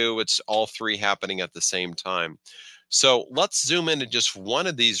 not two, it's all three happening at the same time. So let's zoom into just one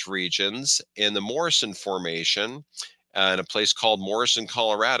of these regions in the Morrison Formation in a place called Morrison,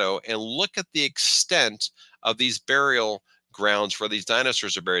 Colorado, and look at the extent of these burial grounds where these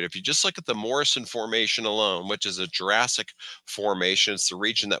dinosaurs are buried. If you just look at the Morrison Formation alone, which is a Jurassic formation, it's the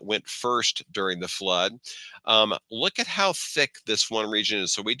region that went first during the flood. Look at how thick this one region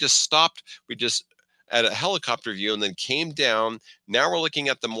is. So we just stopped, we just at a helicopter view and then came down. Now we're looking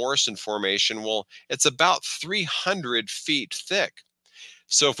at the Morrison Formation. Well, it's about 300 feet thick.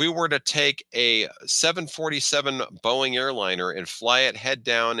 So if we were to take a 747 Boeing airliner and fly it head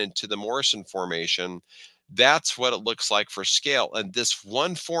down into the Morrison Formation, that's what it looks like for scale. And this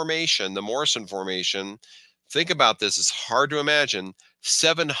one formation, the Morrison Formation, think about this, it's hard to imagine,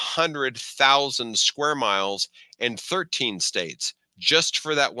 700,000 square miles and 13 states just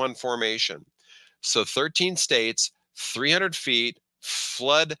for that one formation. So 13 states, 300 feet,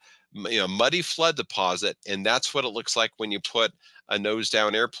 flood, muddy flood deposit, and that's what it looks like when you put a nose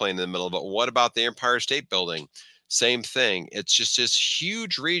down airplane in the middle of it. What about the Empire State Building? Same thing. It's just this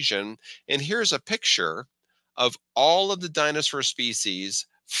huge region. And here's a picture of all of the dinosaur species,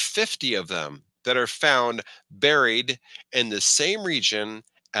 50 of them that are found buried in the same region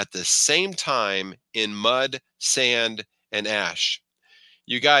at the same time in mud, sand, and ash.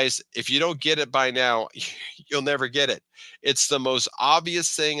 You guys, if you don't get it by now, you'll never get it. It's the most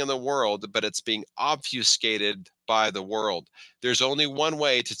obvious thing in the world, but it's being obfuscated by the world. There's only one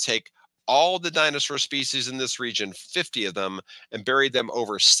way to take all the dinosaur species in this region, 50 of them, and bury them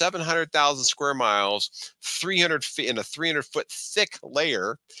over 700,000 square miles, 300 feet in a 300-foot thick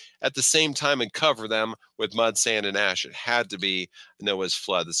layer at the same time and cover them with mud, sand, and ash. It had to be Noah's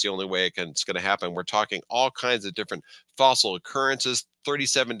flood. That's the only way it's going to happen. We're talking all kinds of different fossil occurrences,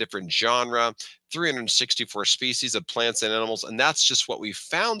 37 different genera, 364 species of plants and animals, and that's just what we've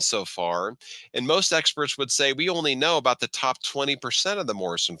found so far. And most experts would say we only know about the top 20% of the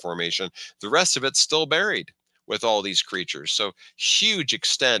Morrison Formation. The rest of it's still buried with all these creatures. So huge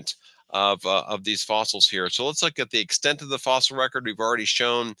extent of these fossils here. So let's look at the extent of the fossil record. We've already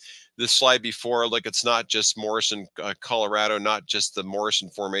shown this slide before. Look, it's not just Morrison, Colorado, not just the Morrison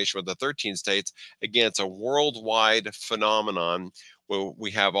Formation with the 13 states. Again, it's a worldwide phenomenon where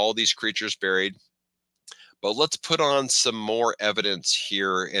we have all these creatures buried. But let's put on some more evidence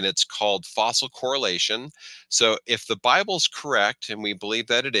here, and it's called fossil correlation. So if the Bible's correct, and we believe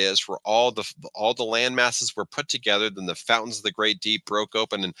that it is, where all the land masses were put together, then the fountains of the great deep broke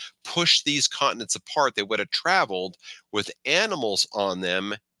open and pushed these continents apart, they would have traveled with animals on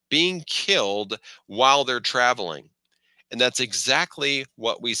them being killed while they're traveling. And that's exactly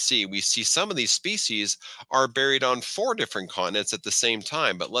what we see. We see some of these species are buried on 4 different continents at the same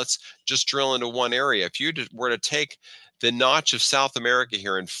time. But let's just drill into one area. If you were to take the notch of South America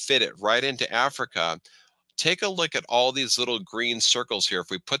here and fit it right into Africa, take a look at all these little green circles here.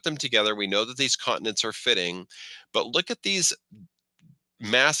 If we put them together, we know that these continents are fitting. But look at these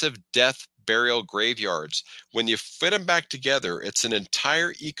massive death burial graveyards. When you fit them back together, it's an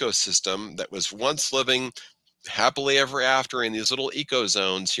entire ecosystem that was once living happily ever after in these little eco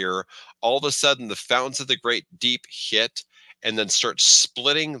zones here. All of a sudden the fountains of the great deep hit and then start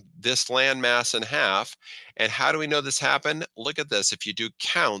splitting this landmass in half. And how do we know this happened? Look at this. If you do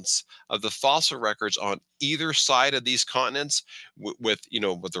counts of the fossil records on either side of these continents, with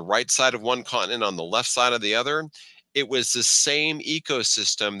the right side of one continent on the left side of the other, it was the same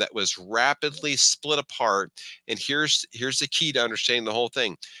ecosystem that was rapidly split apart. And here's the key to understanding the whole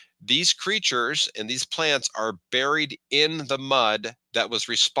thing. These creatures and these plants are buried in the mud that was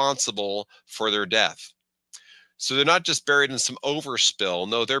responsible for their death. So they're not just buried in some overspill.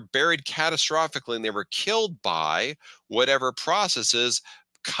 No, they're buried catastrophically, and they were killed by whatever processes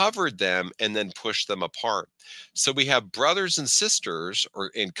covered them and then pushed them apart. So we have brothers and sisters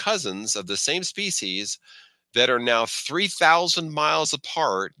and cousins of the same species that are now 3,000 miles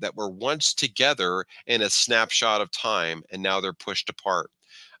apart that were once together in a snapshot of time, and now they're pushed apart.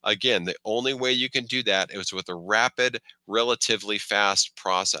 Again, the only way you can do that is with a rapid, relatively fast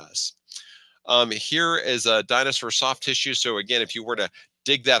process. Here is a dinosaur soft tissue. So again, if you were to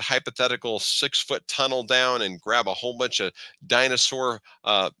dig that hypothetical 6-foot tunnel down and grab a whole bunch of dinosaur,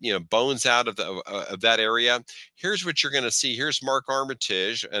 bones out of that area, here's what you're going to see. Here's Mark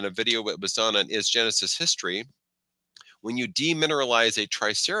Armitage and a video that was done on Is Genesis History. When you demineralize a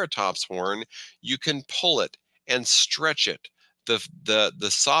triceratops horn, you can pull it and stretch it. The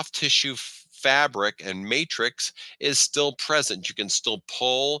soft tissue fabric and matrix is still present. You can still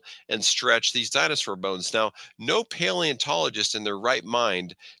pull and stretch these dinosaur bones. Now, no paleontologist in their right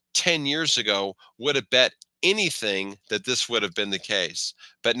mind 10 years ago would have bet anything that this would have been the case.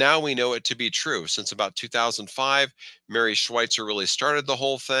 But now we know it to be true. Since about 2005, Mary Schweitzer really started the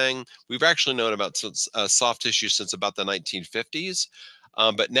whole thing. We've actually known about soft tissue since about the 1950s.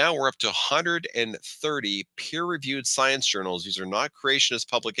 But now we're up to 130 peer-reviewed science journals. These are not creationist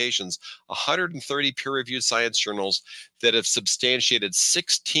publications. 130 peer-reviewed science journals that have substantiated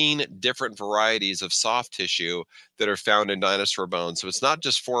 16 different varieties of soft tissue that are found in dinosaur bones. So it's not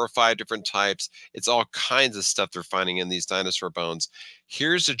just 4 or 5 different types. It's all kinds of stuff they're finding in these dinosaur bones.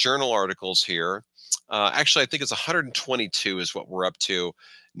 Here's the journal articles here. Actually, I think it's 122 is what we're up to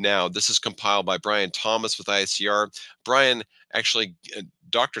now. This is compiled by Brian Thomas with ICR. Brian, actually,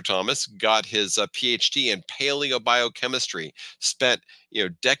 Dr. Thomas got his PhD in paleobiochemistry, spent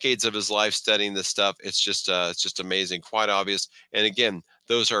decades of his life studying this stuff. It's just amazing, quite obvious. And again,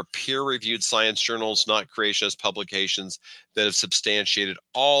 those are peer-reviewed science journals, not creationist publications, that have substantiated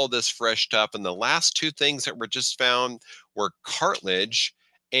all this fresh stuff. And the last 2 things that were just found were cartilage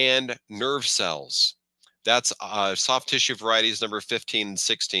and nerve cells. That's soft tissue varieties number 15 and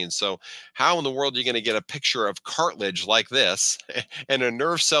 16. So how in the world are you going to get a picture of cartilage like this and a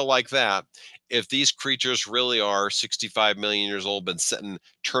nerve cell like that if these creatures really are 65 million years old, been sitting,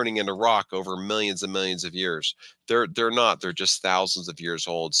 turning into rock over millions and millions of years? They're not. They're just thousands of years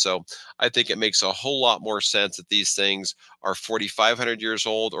old. So I think it makes a whole lot more sense that these things are 4,500 years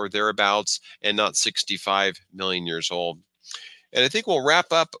old or thereabouts and not 65 million years old. And I think we'll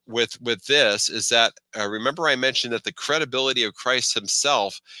wrap up with this, is that remember I mentioned that the credibility of Christ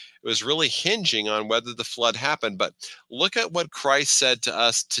himself was really hinging on whether the flood happened. But look at what Christ said to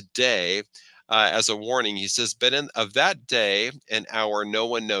us today as a warning. He says, but of that day and hour no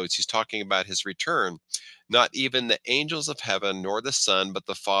one knows. He's talking about his return. Not even the angels of heaven, nor the Son, but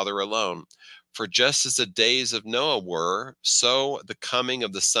the Father alone. For just as the days of Noah were, so the coming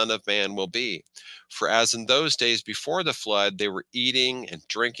of the Son of Man will be. For as in those days before the flood, they were eating and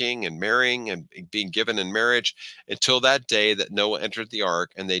drinking and marrying and being given in marriage until that day that Noah entered the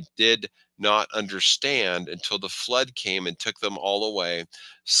ark, and they did not understand until the flood came and took them all away.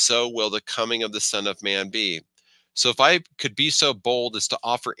 So will the coming of the Son of Man be. So if I could be so bold as to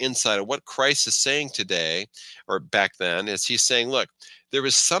offer insight of what Christ is saying today, or back then, is he's saying, look, there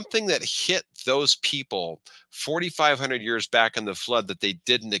was something that hit those people 4,500 years back in the flood that they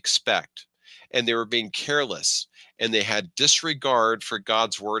didn't expect. And they were being careless, and they had disregard for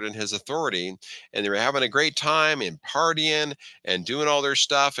God's word and his authority. And they were having a great time and partying and doing all their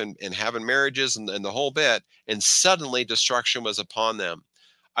stuff and having marriages and the whole bit. And suddenly destruction was upon them.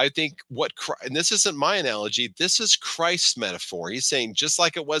 I think and this isn't my analogy, this is Christ's metaphor. He's saying just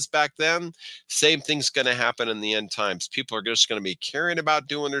like it was back then, same thing's going to happen in the end times. People are just going to be caring about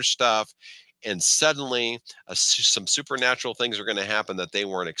doing their stuff, and suddenly some supernatural things are going to happen that they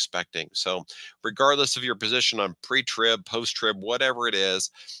weren't expecting. So regardless of your position on pre-trib, post-trib, whatever it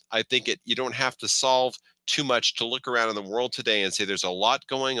is, I think you don't have to solve too much to look around in the world today and say there's a lot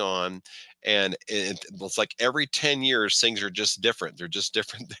going on. And it's like every 10 years, things are just different. They're just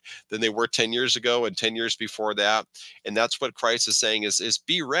different than they were 10 years ago and 10 years before that. And that's what Christ is saying is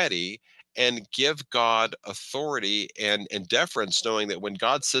be ready and give God authority and deference, knowing that when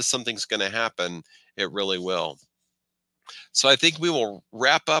God says something's going to happen, it really will. So I think we will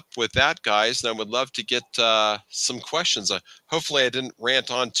wrap up with that, guys. And I would love to get some questions. Hopefully I didn't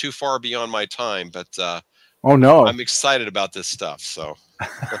rant on too far beyond my time, but oh no, I'm excited about this stuff. So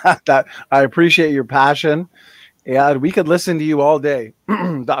that I appreciate your passion. Yeah, we could listen to you all day,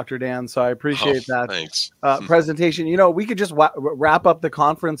 Dr. Dan. So I appreciate that. Thanks. Presentation. We could just wrap up the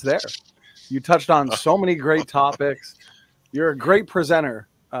conference there. You touched on so many great topics. You're a great presenter,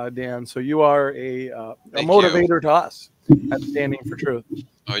 Dan. So you are a motivator to us at Standing for Truth.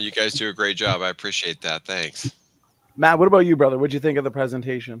 Oh, you guys do a great job. I appreciate that. Thanks. Matt, what about you, brother? What'd you think of the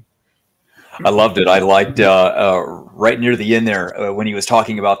presentation? I loved it. I liked right near the end there when he was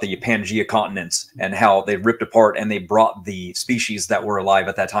talking about the Pangea continents and how they ripped apart and they brought the species that were alive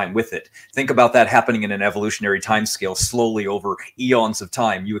at that time with it. Think about that happening in an evolutionary timescale, slowly over eons of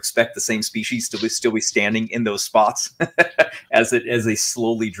time. You expect the same species to still be standing in those spots as they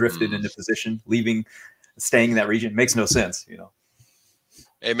slowly drifted into position, staying in that region. It makes no sense, you know.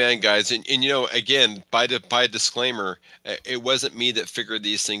 Amen, guys. And you know, again, by disclaimer, it wasn't me that figured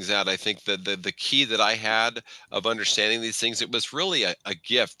these things out. I think that the key that I had of understanding these things, it was really a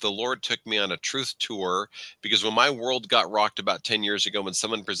gift. The Lord took me on a truth tour, because when my world got rocked about 10 years ago, when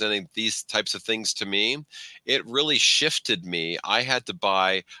someone presented these types of things to me, it really shifted me. I had to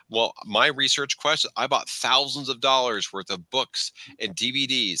buy, well, my research quest, I bought thousands of dollars worth of books and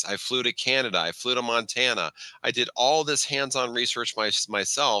DVDs. I flew to Canada. I flew to Montana. I did all this hands-on research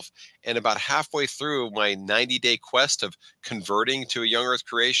myself. And about halfway through my 90-day quest of converting to a young earth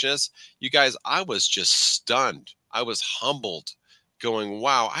creationist, you guys, I was just stunned. I was humbled, going,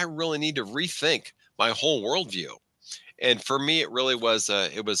 wow, I really need to rethink my whole worldview. And for me, it really was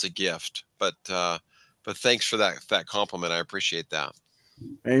it was a gift. But thanks for that compliment. I appreciate that.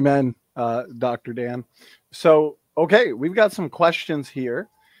 Amen, Dr. Dan. So, okay, we've got some questions here.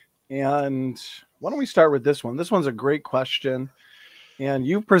 And why don't we start with this one? This one's a great question. And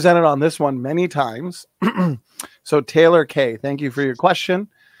you've presented on this one many times. So Taylor K, thank you for your question.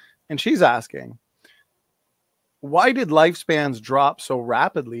 And she's asking, why did lifespans drop so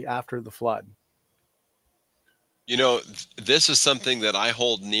rapidly after the flood? You know, this is something that I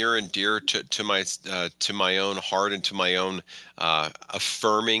hold near and dear to my own heart and to my own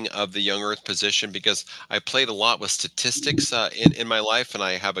affirming of the young earth position, because I played a lot with statistics in my life, and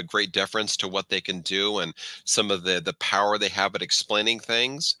I have a great deference to what they can do and some of the power they have at explaining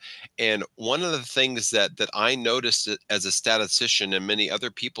things. And one of the things that I noticed as a statistician, and many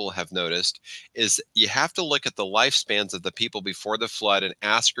other people have noticed, is you have to look at the lifespans of the people before the flood and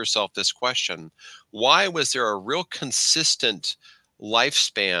ask yourself this question: why was there a real consistent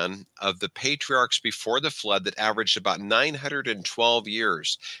lifespan of the patriarchs before the flood that averaged about 912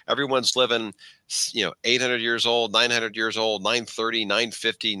 years? Everyone's living, 800 years old, 900 years old, 930,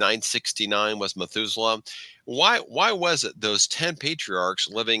 950, 969 was Methuselah. Why was it those 10 patriarchs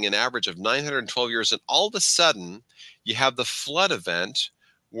living an average of 912 years, and all of a sudden you have the flood event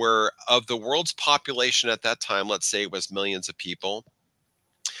where, of the world's population at that time, let's say it was millions of people,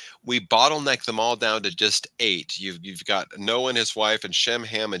 we bottleneck them all down to just 8. You've got Noah and his wife, and Shem,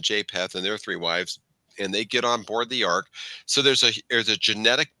 Ham, and Japheth and their 3 wives, and they get on board the ark. So there's a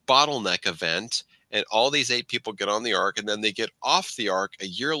genetic bottleneck event, and all these 8 people get on the ark, and then they get off the ark a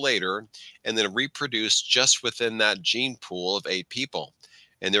year later, and then reproduce just within that gene pool of 8 people,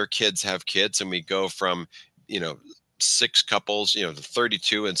 and their kids have kids, and we go from 6 couples, to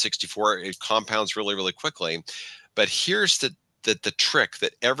 32 and 64. It compounds really, really quickly. But here's the trick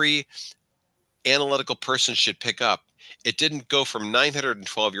that every analytical person should pick up. It didn't go from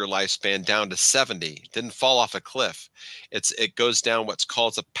 912-year lifespan down to 70. It didn't fall off a cliff. It goes down what's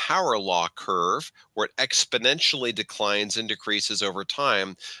called a power law curve, where it exponentially declines and decreases over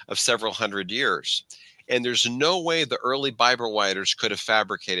time of several hundred years. And there's no way the early Bible writers could have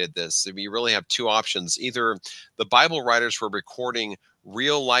fabricated this. We really have 2 options. Either the Bible writers were recording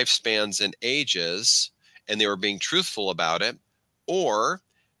real lifespans and ages, and they were being truthful about it, or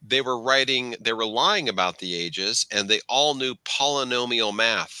they were lying about the ages, and they all knew polynomial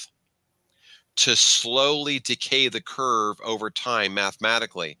math to slowly decay the curve over time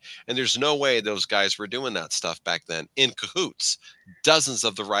mathematically. And there's no way those guys were doing that stuff back then in cahoots. Dozens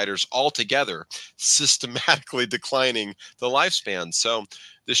of the writers all together systematically declining the lifespan. So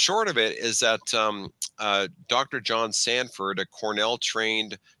the short of it is that Dr. John Sanford, a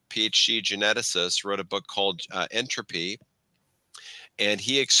Cornell-trained PhD geneticist, wrote a book called Entropy. And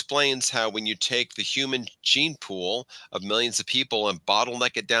he explains how when you take the human gene pool of millions of people and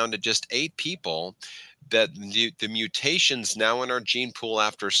bottleneck it down to just 8 people, that the mutations now in our gene pool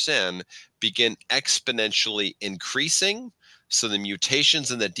after sin begin exponentially increasing. So the mutations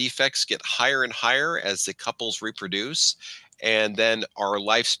and the defects get higher and higher as the couples reproduce. And then our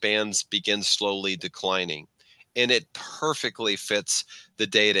lifespans begin slowly declining. And it perfectly fits the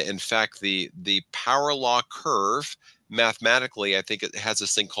data. In fact, the power law curve, mathematically, I think it has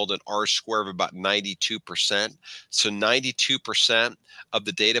this thing called an R-square of about 92%. So 92% of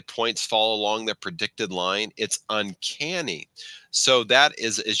the data points fall along the predicted line. It's uncanny. So that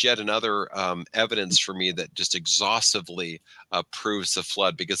is yet another evidence for me that just exhaustively proves the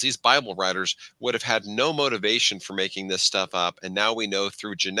flood, because these Bible writers would have had no motivation for making this stuff up. And now we know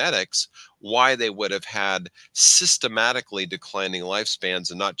through genetics why they would have had systematically declining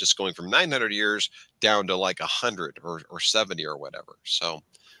lifespans, and not just going from 900 years down to like 100 or 70 or whatever. So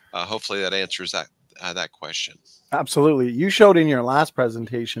hopefully that answers that question. Absolutely. You showed in your last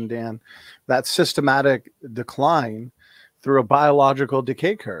presentation, Dan, that systematic decline through a biological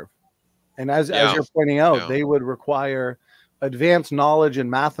decay curve. And as you're pointing out, they would require advanced knowledge in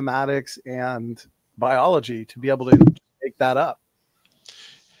mathematics and biology to be able to make that up.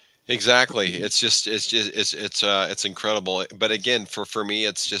 Exactly. It's incredible. But again, for me,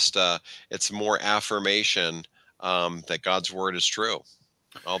 it's just it's more affirmation that God's word is true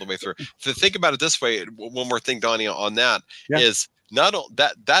all the way through. To think about it this way, one more thing, Donnie, on that is not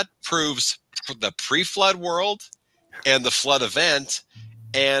that proves the pre-flood world and the flood event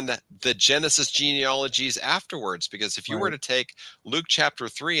and the Genesis genealogies afterwards. Because if you were to take Luke chapter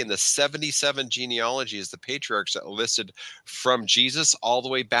 3 and the 77 genealogies, the patriarchs that listed from Jesus all the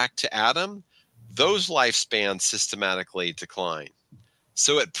way back to Adam, those lifespans systematically decline.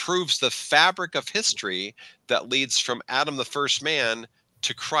 So it proves the fabric of history that leads from Adam, the first man,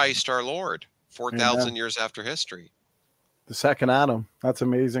 to Christ our Lord, 4,000 years after history. The second Adam. That's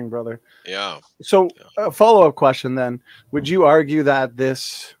amazing, brother. Yeah. So a follow-up question then, would you argue that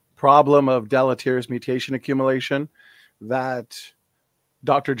this problem of deleterious mutation accumulation that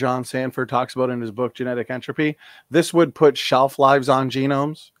Dr. John Sanford talks about in his book, Genetic Entropy, this would put shelf lives on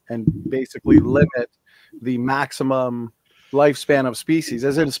genomes and basically limit the maximum lifespan of species,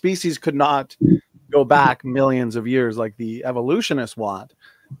 as in species could not go back millions of years like the evolutionists want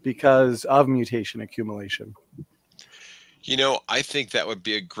because of mutation accumulation? You know, I think that would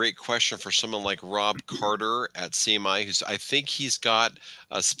be a great question for someone like Rob Carter at CMI, who's, I think he's got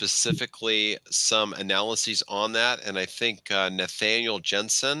specifically some analyses on that. And I think Nathaniel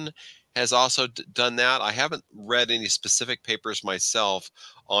Jensen has also done that. I haven't read any specific papers myself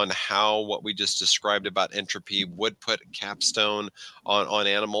on how what we just described about entropy would put capstone on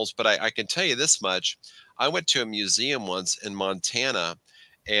animals. But I can tell you this much. I went to a museum once in Montana,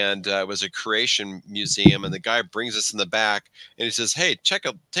 and it was a creation museum, and the guy brings us in the back and he says, "Hey, take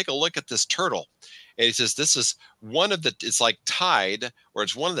a look at this turtle." And he says, "This is one of the, it's like tied, or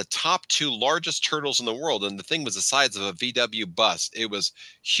it's one of the top 2 largest turtles in the world." And the thing was the size of a VW bus. It was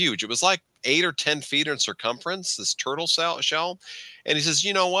huge. It was like 8 or 10 feet in circumference, this turtle shell. And he says,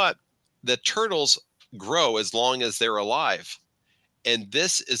 "You know what? The turtles grow as long as they're alive. And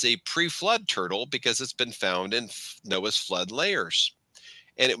this is a pre-flood turtle because it's been found in Noah's flood layers."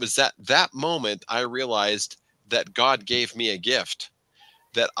 And it was that moment I realized that God gave me a gift,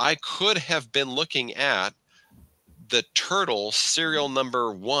 that I could have been looking at the turtle serial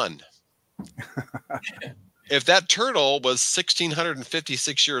number 1. If that turtle was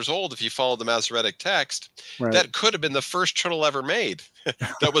 1,656 years old, if you follow the Masoretic text, that could have been the first turtle ever made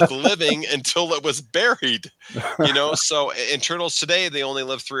that was living until it was buried. You know, so in turtles today, they only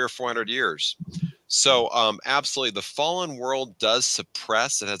live 300 or 400 years. So absolutely, the fallen world does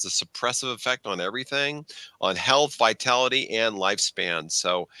suppress. It has a suppressive effect on everything, on health, vitality, and lifespan.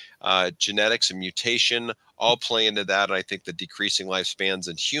 So genetics and mutation all play into that. And I think the decreasing lifespans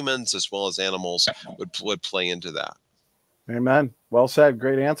in humans as well as animals would play into that. Amen. Well said.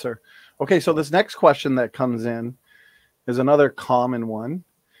 Great answer. Okay, so this next question that comes in is another common one.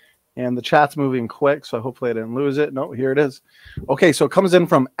 And the chat's moving quick, so hopefully I didn't lose it. No, here it is. Okay, so it comes in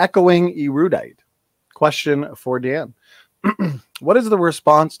from Echoing Erudite. Question for Dan. What is the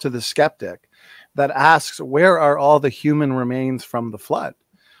response to the skeptic that asks, where are all the human remains from the flood?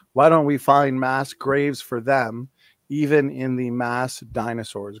 Why don't we find mass graves for them, even in the mass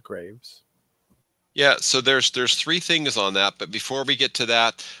dinosaurs' graves? Yeah, so there's 3 things on that, but before we get to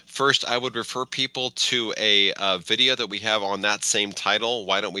that, first I would refer people to a video that we have on that same title,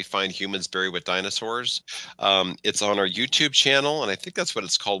 Why Don't We Find Humans Buried with Dinosaurs? It's on our YouTube channel, and I think that's what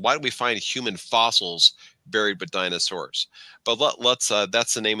it's called, Why Don't We Find Human Fossils Buried with Dinosaurs? But let's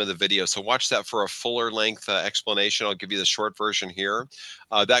that's the name of the video, so watch that for a fuller length explanation. I'll give you the short version here.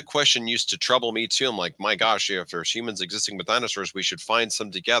 That question used to trouble me too. I'm like, my gosh, if there's humans existing with dinosaurs, we should find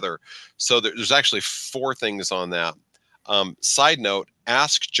some together. So there's actually 4 things on that. Side note,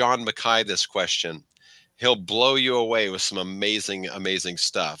 ask John Mackay this question. He'll blow you away with some amazing, amazing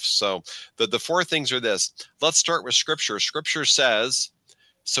stuff. So the 4 things are this. Let's start with Scripture. Scripture says,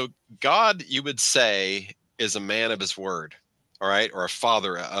 so God, you would say, is a man of his word, all right, or a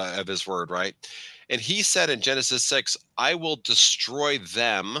father of his word, right? And he said in Genesis 6, I will destroy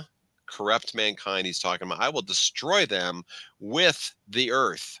them, corrupt mankind. He's talking about, I will destroy them with the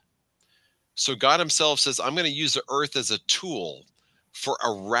earth. So God himself says, I'm going to use the earth as a tool for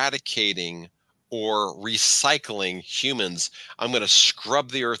eradicating or recycling humans. I'm going to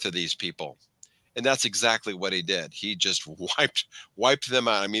scrub the earth of these people. And that's exactly what he did. He just wiped them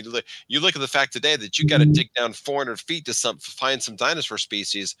out. I mean, you look at the fact today that you got to dig down 400 feet to find some dinosaur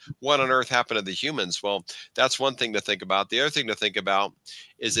species. What on earth happened to the humans? Well, that's one thing to think about. The other thing to think about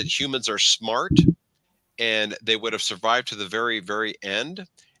is that humans are smart and they would have survived to the very, very end.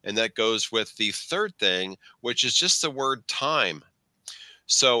 And that goes with the third thing, which is just the word time.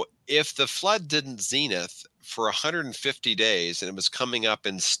 So if the flood didn't zenith for 150 days and it was coming up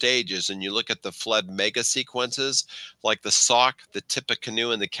in stages, and you look at the flood mega sequences like the Sauk, the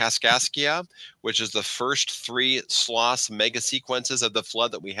Tippecanoe, and the Kaskaskia, which is the first 3 Sloss mega sequences of the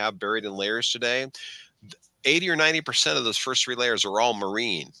flood that we have buried in layers today, 80 or 90% of those first 3 layers are all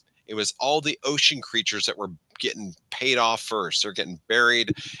marine. It was all the ocean creatures that were getting paid off first. They're getting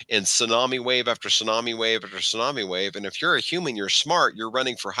buried in tsunami wave after tsunami wave after tsunami wave. And if you're a human, you're smart, you're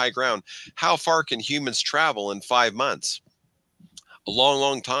running for high ground. How far can humans travel in 5 months? A long,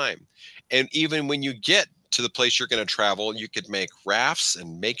 long time. And even when you get to the place you're going to travel, you could make rafts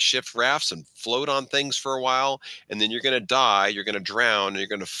and makeshift rafts and float on things for a while. And then you're going to die, you're going to drown, and you're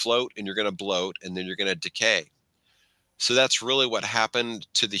going to float, and you're going to bloat, and then you're going to decay. So that's really what happened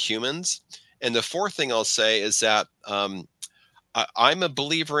to the humans. And the fourth thing I'll say is that I'm a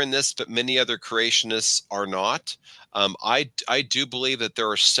believer in this, but many other creationists are not. I do believe that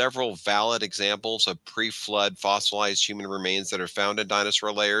there are several valid examples of pre-flood fossilized human remains that are found in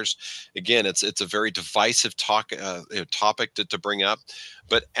dinosaur layers. Again, it's a very divisive topic to bring up.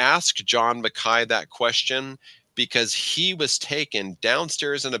 But ask John Mackay that question, because he was taken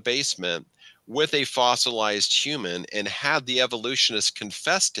downstairs in a basement with a fossilized human and had the evolutionists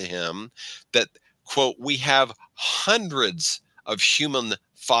confess to him that, quote, we have hundreds of human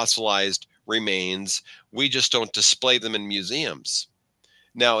fossilized remains. We just don't display them in museums.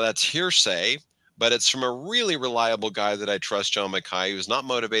 Now, that's hearsay, but it's from a really reliable guy that I trust, John Mackay, who's not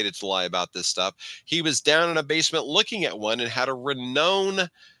motivated to lie about this stuff. He was down in a basement looking at one and had a renowned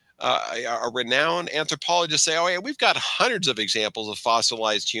anthropologist say, oh yeah, we've got hundreds of examples of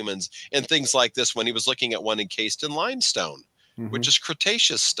fossilized humans and things like this, when he was looking at one encased in limestone, which is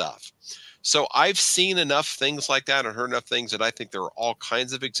Cretaceous stuff. So I've seen enough things like that and heard enough things that I think there are all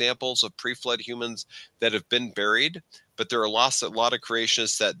kinds of examples of pre-flood humans that have been buried. But there are a lot of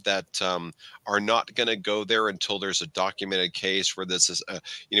creationists that are not going to go there until there's a documented case where this is,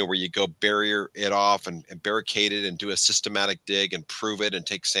 where you go bury it off and barricade it and do a systematic dig and prove it and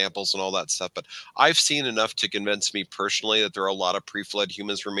take samples and all that stuff. But I've seen enough to convince me personally that there are a lot of pre-flood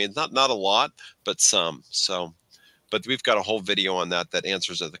humans remains. Not a lot, but some. So, but we've got a whole video on that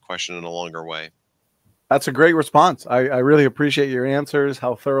answers the question in a longer way. That's a great response. I really appreciate your answers,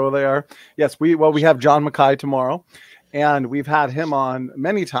 how thorough they are. Yes, we have John Mackay tomorrow. And we've had him on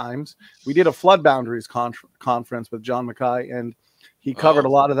many times. We did a flood boundaries conference with John Mackay, and he covered a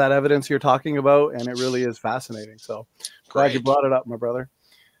lot of that evidence you're talking about, and it really is fascinating. So glad you brought it up, my brother.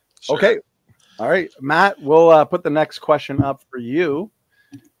 Sure. Okay. All right, Matt, we'll put the next question up for you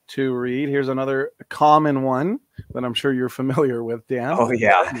to read. Here's another common one that I'm sure you're familiar with, Dan. Oh,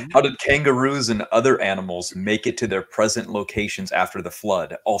 yeah. How did kangaroos and other animals make it to their present locations after the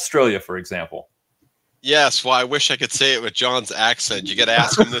flood? Australia, for example. Yes, well, I wish I could say it with John's accent. You got to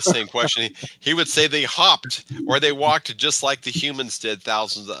ask him the same question. He would say they hopped or they walked just like the humans did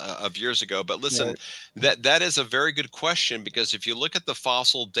thousands of years ago. But listen, that is a very good question, because if you look at the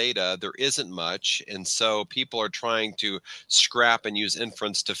fossil data, there isn't much. And so people are trying to scrap and use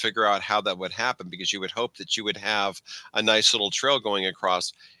inference to figure out how that would happen, because you would hope that you would have a nice little trail going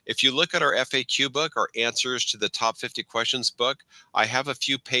across. If you look at our FAQ book, our answers to the top 50 questions book, I have a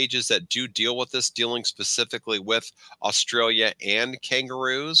few pages that do deal with this, dealing specifically with Australia and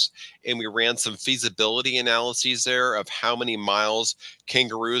kangaroos. And we ran some feasibility analyses there of how many miles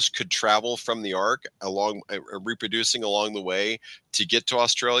kangaroos could travel from the ark along, reproducing along the way to get to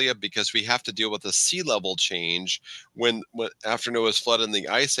Australia, because we have to deal with a sea level change when after Noah's flood and the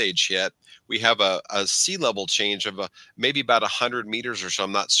ice age hit. We have a sea level change of maybe about 100 meters or so.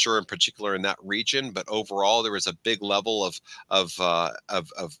 I'm not sure in particular in that region, but overall there was a big level of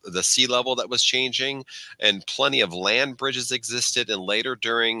the sea level that was changing, and plenty of land bridges existed. And later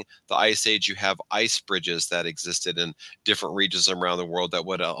during the ice age, you have ice bridges that existed in different regions around the world that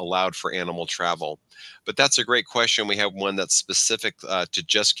would allowed for animal travel. But that's a great question. We have one that's specific to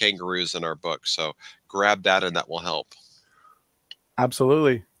just kangaroos in our book, so grab that and that will help.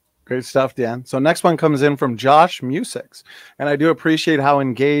 Absolutely. Great stuff, Dan. So next one comes in from Josh Musics. And I do appreciate how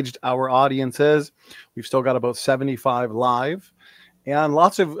engaged our audience is. We've still got about 75 live and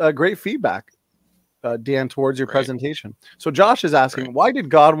lots of great feedback, Dan, towards your presentation. So Josh is asking, why did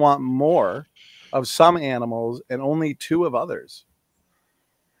God want more of some animals and only 2 of others?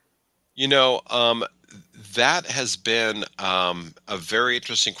 You know, that has been a very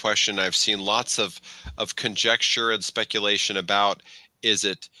interesting question. I've seen lots of conjecture and speculation about, is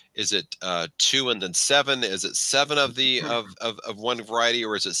it 2 and then 7? Is it 7 of the of one variety,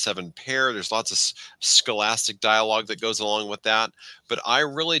 or is it 7 pair? There's lots of scholastic dialogue that goes along with that, but I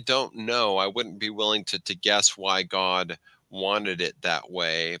really don't know. I wouldn't be willing to guess why God wanted it that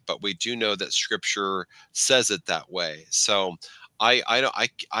way, but we do know that Scripture says it that way. So I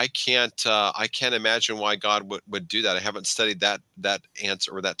can't imagine why God would do that. I haven't studied that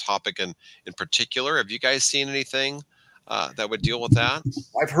answer or that topic in particular. Have you guys seen anything that would deal with that?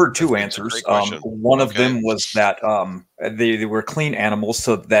 I've heard 2 answers. One of them was that they were clean animals,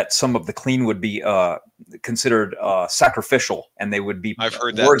 so that some of the clean would be considered sacrificial, and they would be I've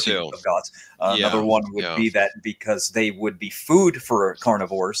heard worthy that too. of gods. Another one would be that because they would be food for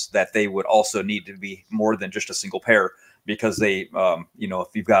carnivores, that they would also need to be more than just a single pair. Because they, you know, if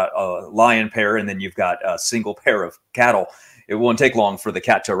you've got a lion pair and then you've got a single pair of cattle, it won't take long for the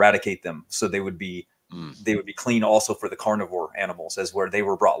cat to eradicate them. So they would be clean also for the carnivore animals, as where they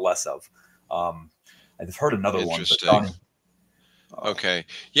were brought less of. I've heard another one. But, okay,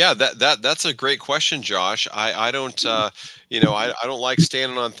 yeah, that's a great question, Josh. I don't, you know, I don't like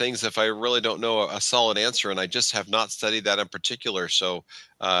standing on things if I really don't know a solid answer, and I just have not studied that in particular. So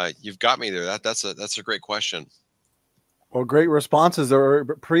you've got me there. That's a great question. Well, great responses. There are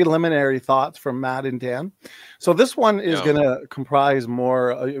preliminary thoughts from Matt and Dan. So this one is going to comprise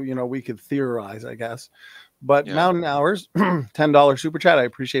more, you know, we could theorize, I guess. But Mountain Hours, $10 super chat. I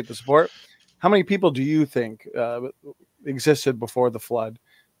appreciate the support. How many people do you think existed before the flood,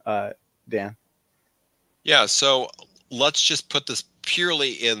 Dan? Yeah, so let's just put this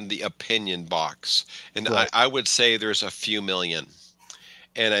purely in the opinion box. And I would say there's a few million.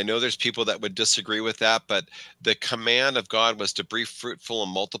 And I know there's people that would disagree with that, but the command of God was to be fruitful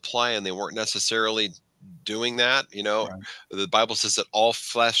and multiply, and they weren't necessarily doing that. You know, the Bible says that all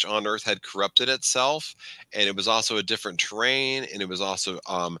flesh on earth had corrupted itself, and it was also a different terrain, and it was also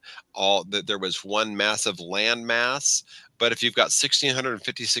all that there was one massive land mass. But if you've got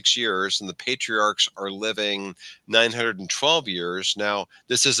 1656 years and the patriarchs are living 912 years, now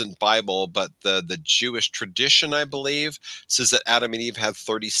this isn't Bible, but the Jewish tradition, I believe, says that Adam and Eve had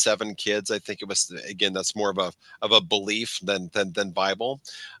 37 kids. I think it was, again, that's more of a belief than Bible.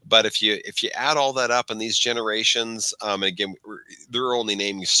 But if you add all that up in these generations, and again, they're only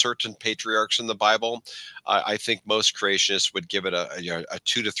naming certain patriarchs in the Bible, I think most creationists would give it a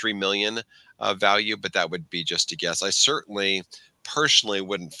 2 to 3 million value, but that would be just a guess. I certainly personally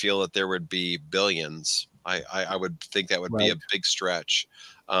wouldn't feel that there would be billions. I would think that would be a big stretch.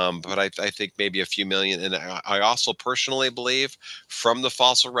 But I think maybe a few million. And I also personally believe, from the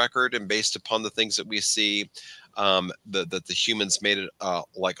fossil record and based upon the things that we see, that the humans made it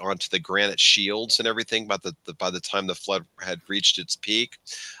like onto the granite shields and everything by the time the flood had reached its peak.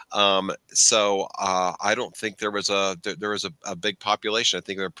 So I don't think there was a big population. I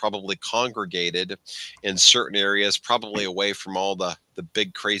think they're probably congregated in certain areas, probably away from all the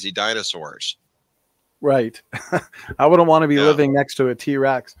big crazy dinosaurs. Right. I wouldn't want to be living next to a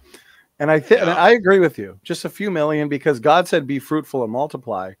T-Rex. And I agree with you. Just a few million, because God said, be fruitful and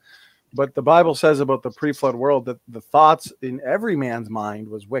multiply. But the Bible says about the pre-flood world that the thoughts in every man's mind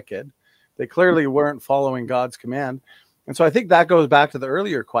was wicked. They clearly weren't following God's command. And so I think that goes back to the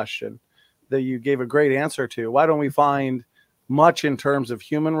earlier question that you gave a great answer to. Why don't we find much in terms of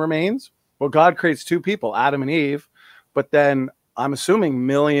human remains? Well, God creates 2 people, Adam and Eve, but then I'm assuming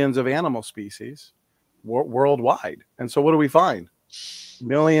millions of animal species worldwide. And so what do we find?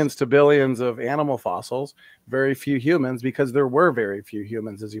 Millions to billions of animal fossils, very few humans, because there were very few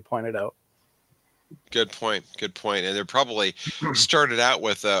humans, as you pointed out. Good point. Good point. And they probably started out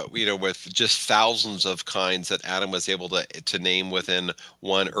with, with just thousands of kinds that Adam was able to name within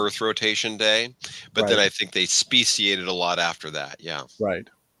one Earth rotation day. But then I think they speciated a lot after that. Yeah. Right.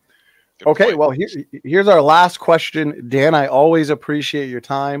 Good okay. point. Well, here's our last question. Dan, I always appreciate your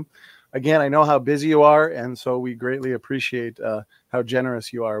time. Again, I know how busy you are, and so we greatly appreciate how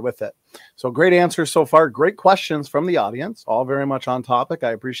generous you are with it. So great answers so far. Great questions from the audience, all very much on topic.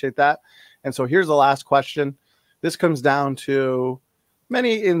 I appreciate that. And so here's the last question. This comes down to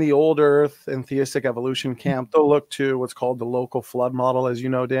many in the old Earth and theistic evolution camp. They'll look to what's called the local flood model, as you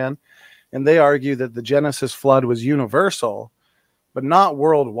know, Dan. And they argue that the Genesis flood was universal, but not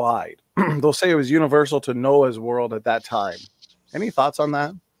worldwide. They'll say it was universal to Noah's world at that time. Any thoughts on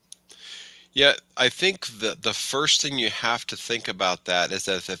that? Yeah, I think the first thing you have to think about that is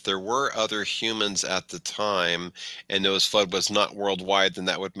that if there were other humans at the time and Noah's flood was not worldwide, then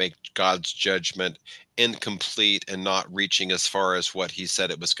that would make God's judgment incomplete and not reaching as far as what he said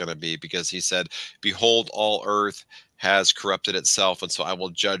it was going to be, because he said, behold, all earth has corrupted itself, and so I will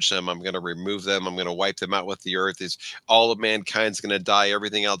judge them. I'm going to remove them. I'm going to wipe them out with the earth. All of mankind's going to die,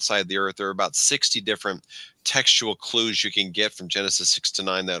 everything outside the earth. There are about 60 different textual clues you can get from Genesis 6 to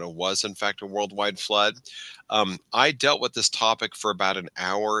 9 that it was, in fact, a worldwide flood. I dealt with this topic for about an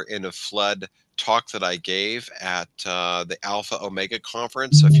hour in a flood talk that I gave at the Alpha Omega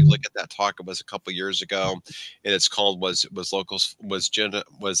conference. So if you look at that talk, it was a couple years ago, and it's called was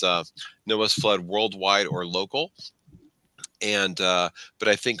Noah's flood worldwide or local? And but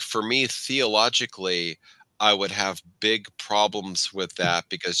I think for me, theologically, I would have big problems with that,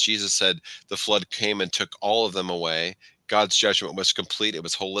 because Jesus said the flood came and took all of them away. God's judgment was complete. It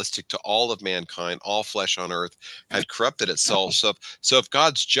was holistic to all of mankind. All flesh on earth had corrupted itself. So if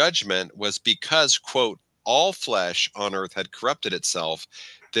God's judgment was because, quote, all flesh on earth had corrupted itself,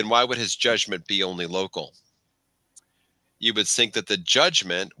 then why would his judgment be only local? You would think that the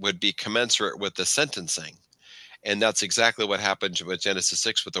judgment would be commensurate with the sentencing. And that's exactly what happened with Genesis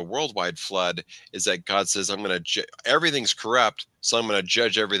 6 with the worldwide flood, is that God says, I'm going to, everything's corrupt, so I'm going to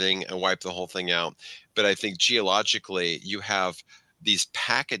judge everything and wipe the whole thing out. But I think geologically, you have these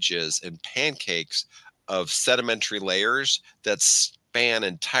packages and pancakes of sedimentary layers that span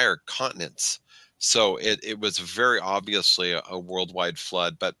entire continents. So it was very obviously a worldwide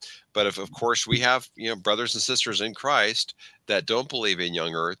flood. But if, of course, we have, brothers and sisters in Christ that don't believe in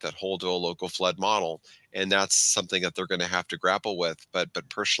young earth, that hold to a local flood model. And that's something that they're going to have to grapple with. But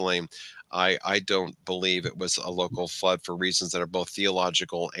personally, I don't believe it was a local flood for reasons that are both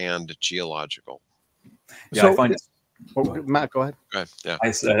theological and geological. Yeah, So, I find it. Matt, go ahead. Go ahead. Yeah.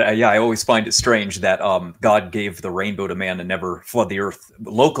 I said, I always find it strange that God gave the rainbow to man and never flood the earth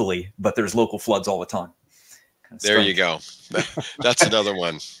locally, but there's local floods all the time. There you go. That's another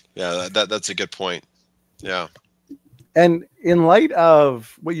one. Yeah, that's a good point. Yeah. And in light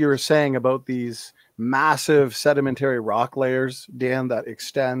of what you were saying about these massive sedimentary rock layers, Dan, that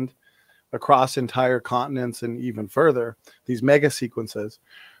extend across entire continents and even further, these mega sequences,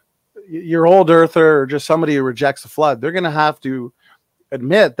 your old earther or just somebody who rejects the flood, they're going to have to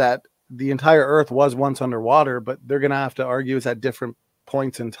admit that the entire earth was once underwater, but they're going to have to argue it's at different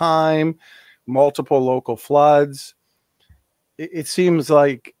points in time, multiple local floods. It seems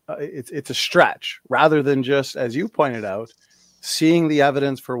like it's a stretch, rather than just, as you pointed out, seeing the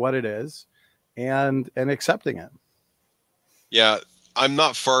evidence for what it is and accepting it. Yeah, I'm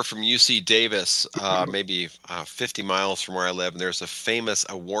not far from UC Davis, maybe 50 miles from where I live, and there's a famous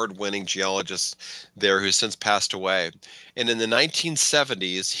award-winning geologist there who's since passed away. And in the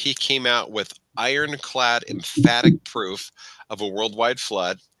 1970s, he came out with ironclad, emphatic proof of a worldwide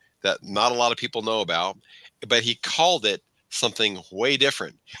flood that not a lot of people know about, but he called it something way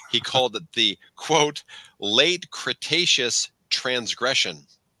different. He called it the, quote, late Cretaceous transgression.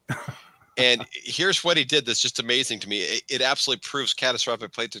 And here's what he did that's just amazing to me. It absolutely proves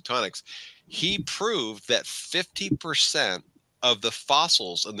catastrophic plate tectonics. He proved that 50% of the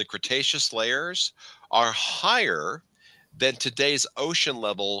fossils in the Cretaceous layers are higher than today's ocean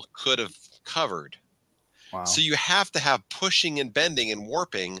level could have covered. Wow. So you have to have pushing and bending and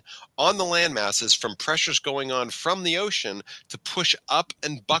warping on the land masses from pressures going on from the ocean to push up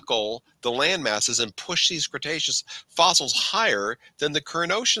and buckle the land masses and push these Cretaceous fossils higher than the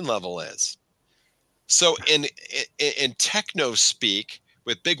current ocean level is. So in techno speak,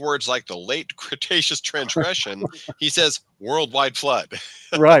 with big words like the late Cretaceous transgression, he says worldwide flood.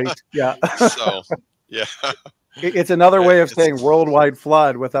 Right. Yeah. So, yeah. It's another way of saying worldwide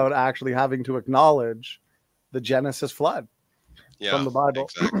flood without actually having to acknowledge the Genesis flood from the Bible.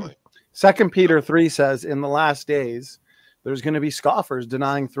 Exactly. 2 Peter 3 says, in the last days, there's going to be scoffers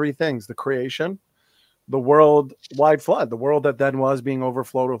denying three things: the creation, the worldwide flood, the world that then was being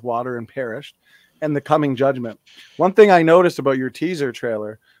overflowed with water and perished, and the coming judgment. One thing I noticed about your teaser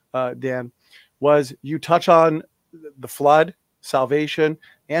trailer, Dan, was you touch on the flood, salvation,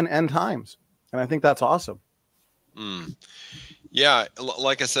 and end times. And I think that's awesome. Yeah,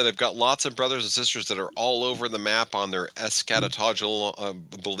 like I said, I've got lots of brothers and sisters that are all over the map on their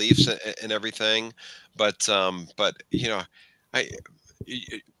eschatological beliefs and everything. But you know,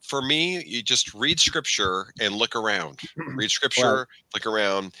 for me, you just read scripture and look around. Read scripture, Right. look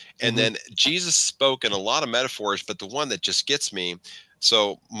around, and then Jesus spoke in a lot of metaphors. But the one that just gets me,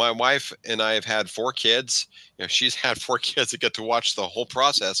 So my wife and I have had 4 kids. You know, she's had 4 kids that get to watch the whole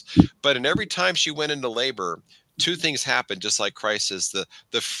process. But in every time she went into labor, 2 things happened, just like Christ says.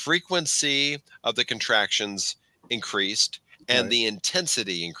 The frequency of the contractions increased and Right. the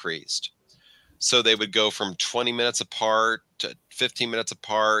intensity increased. So they would go from 20 minutes apart to 15 minutes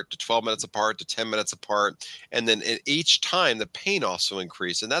apart to 12 minutes apart to 10 minutes apart. And then each time the pain also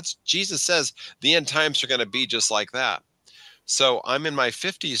increased. And that's, Jesus says, the end times are going to be just like that. So I'm in my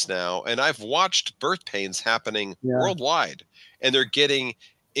 50s now, and I've watched birth pains happening Yeah. worldwide, and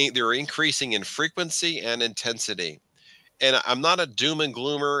they're increasing in frequency and intensity. And I'm not a doom and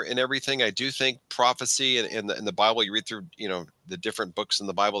gloomer and everything. I do think prophecy in the Bible, you read through, you know, the different books in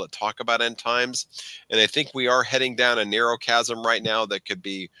the Bible that talk about end times. And I think we are heading down a narrow chasm right now that could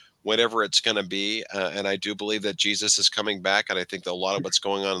be whatever it's going to be. And I do believe that Jesus is coming back. And I think that a lot of what's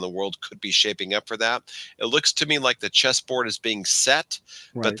going on in the world could be shaping up for that. It looks to me like the chessboard is being set,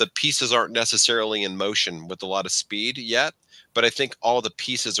 Right. but the pieces aren't necessarily in motion with a lot of speed yet. But I think all the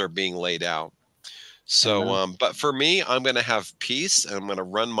pieces are being laid out. So, but for me, I'm going to have peace and I'm going to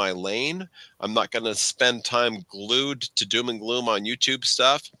run my lane. I'm not going to spend time glued to doom and gloom on YouTube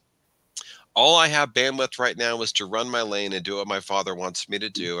stuff. All I have bandwidth right now is to run my lane and do what my Father wants me to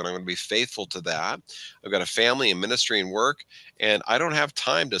do. And I'm going to be faithful to that. I've got a family and ministry and work, and I don't have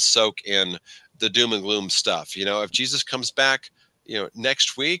time to soak in the doom and gloom stuff. You know, if Jesus comes back, you know,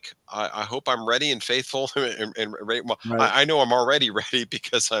 next week, I hope I'm ready and faithful and ready. Well, Right. I know I'm already ready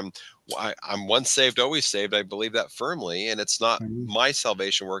because I'm once saved, always saved. I believe that firmly, and it's not my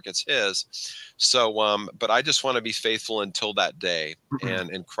salvation work; it's His. So, but I just want to be faithful until that day,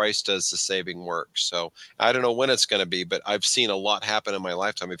 and Christ does the saving work. So I don't know when it's going to be, but I've seen a lot happen in my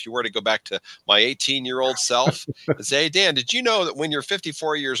lifetime. If you were to go back to my 18-year-old self and say, "Hey, Dan, did you know that when you're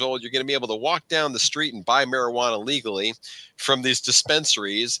 54 years old, you're going to be able to walk down the street and buy marijuana legally from these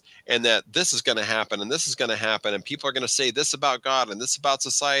dispensaries, and that this is going to happen, and this is going to happen, and people are going to say this about God and this about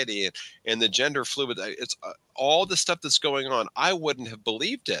society and the gender fluid." It's all the stuff that's going on. I wouldn't have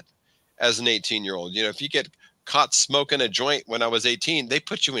believed it as an 18-year-old. You know, if you get caught smoking a joint when I was 18, they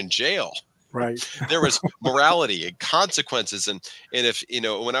put you in jail. Right. There was morality and consequences. And if, you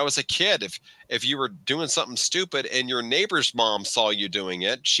know, when I was a kid, if you were doing something stupid and your neighbor's mom saw you doing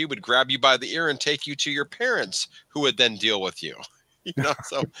it, she would grab you by the ear and take you to your parents, who would then deal with you. You know,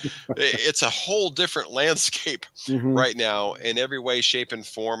 so it's a whole different landscape right now in every way, shape, and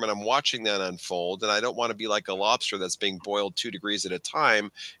form. And I'm watching that unfold. And I don't want to be like a lobster that's being boiled 2 degrees at a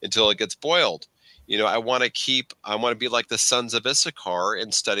time until it gets boiled. You know, I want to be like the sons of Issachar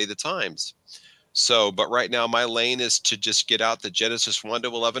and study the times. So, but right now my lane is to just get out the Genesis 1 to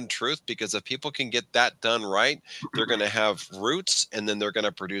 11 truth, because if people can get that done right, they're going to have roots, and then they're going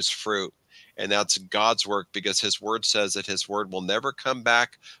to produce fruit. And that's God's work, because His word says that His word will never come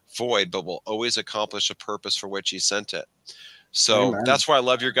back void, but will always accomplish a purpose for which He sent it. So that's why I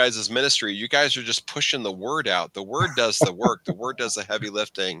love your guys' ministry. You guys are just pushing the word out. The word does the work. The word does the heavy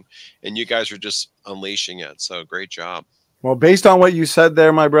lifting, and you guys are just unleashing it. So great job. Well, based on what you said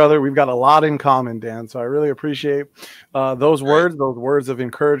there, my brother, we've got a lot in common, Dan. So I really appreciate those words of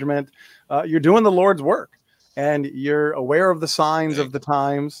encouragement. You're doing the Lord's work, and you're aware of the signs of the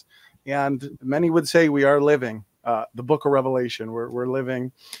times. And many would say we are living the book of Revelation. We're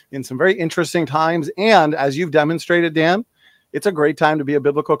living in some very interesting times. And as you've demonstrated, Dan, it's a great time to be a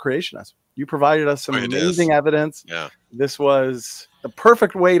biblical creationist. You provided us some amazing evidence. Yeah. This was the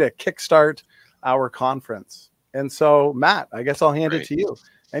perfect way to kickstart our conference. And so, Matt, I guess I'll hand it to you.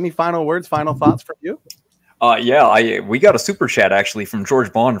 Any final words, final thoughts from you? We got a super chat actually from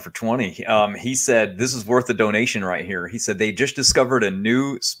George Bond for 20. He said, this is worth a donation right here. He said they just discovered a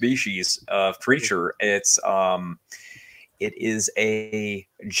new species of creature. It is a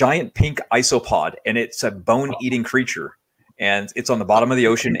giant pink isopod, and it's a bone-eating creature. And it's on the bottom of the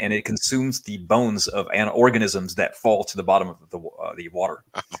ocean, and it consumes the bones of organisms that fall to the bottom of the water.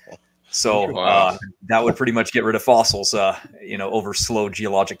 So that would pretty much get rid of fossils, you know, over slow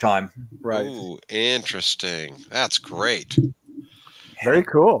geologic time. Right. Ooh, interesting. That's great. Very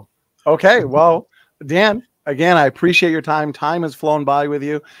cool. Okay. Well, Dan, again, I appreciate your time. Time has flown by with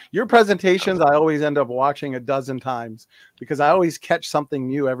you. Your presentations, I always end up watching a dozen times because I always catch something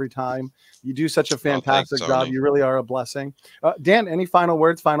new every time. You do such a fantastic job. You really are a blessing. Dan, any final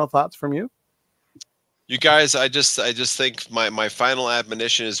words, final thoughts from you? You guys, I just think my final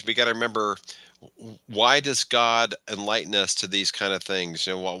admonition is we got to remember, why does God enlighten us to these kind of things?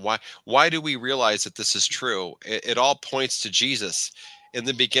 You know, why do we realize that this is true? It all points to Jesus. In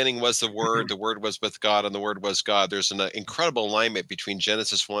the beginning was the Word was with God, and the Word was God. There's an incredible alignment between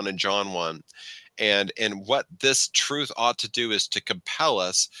Genesis 1 and John 1. And what this truth ought to do is to compel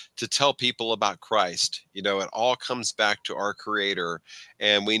us to tell people about Christ. You know, it all comes back to our Creator,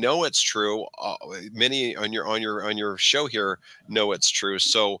 and we know it's true. Many on your show here know it's true.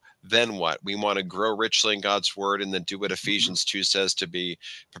 So then what? We want to grow richly in God's word, and then do what Ephesians 2 says, to be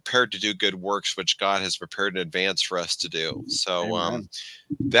prepared to do good works which God has prepared in advance for us to do. So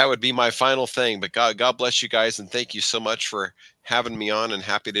that would be my final thing. But God bless you guys, and thank you so much for having me on, and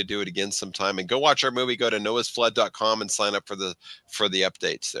happy to do it again sometime. And go watch our movie. Go to noahsflood.com and sign up for the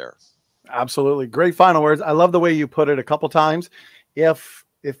updates there. Absolutely. Great final words. I love the way you put it a couple times. If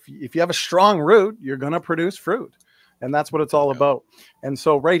you have a strong root, you're going to produce fruit. And that's what it's all about. And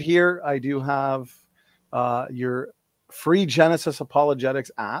so right here, I do have your free Genesis Apologetics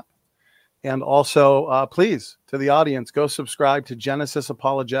app. And also, please, to the audience, go subscribe to Genesis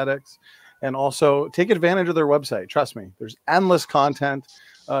Apologetics, and also take advantage of their website. Trust me, there's endless content.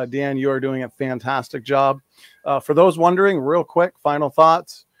 Dan, you are doing a fantastic job. For those wondering, real quick, final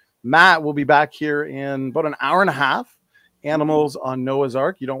thoughts. Matt will be back here in about an hour and a half. Animals on Noah's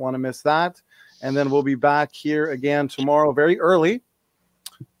Ark. You don't want to miss that. And then we'll be back here again tomorrow very early.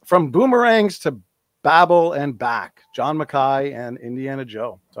 From Boomerangs to Babel and Back, John Mackay and Indiana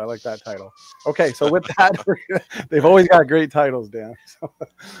Joe. So I like that title. Okay, so with that, they've always got great titles, Dan. So,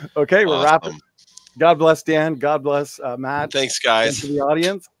 okay, we're wrapping. God bless Dan. God bless Matt. Thanks, guys. And to the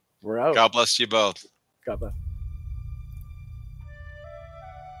audience, we're out. God bless you both. God bless.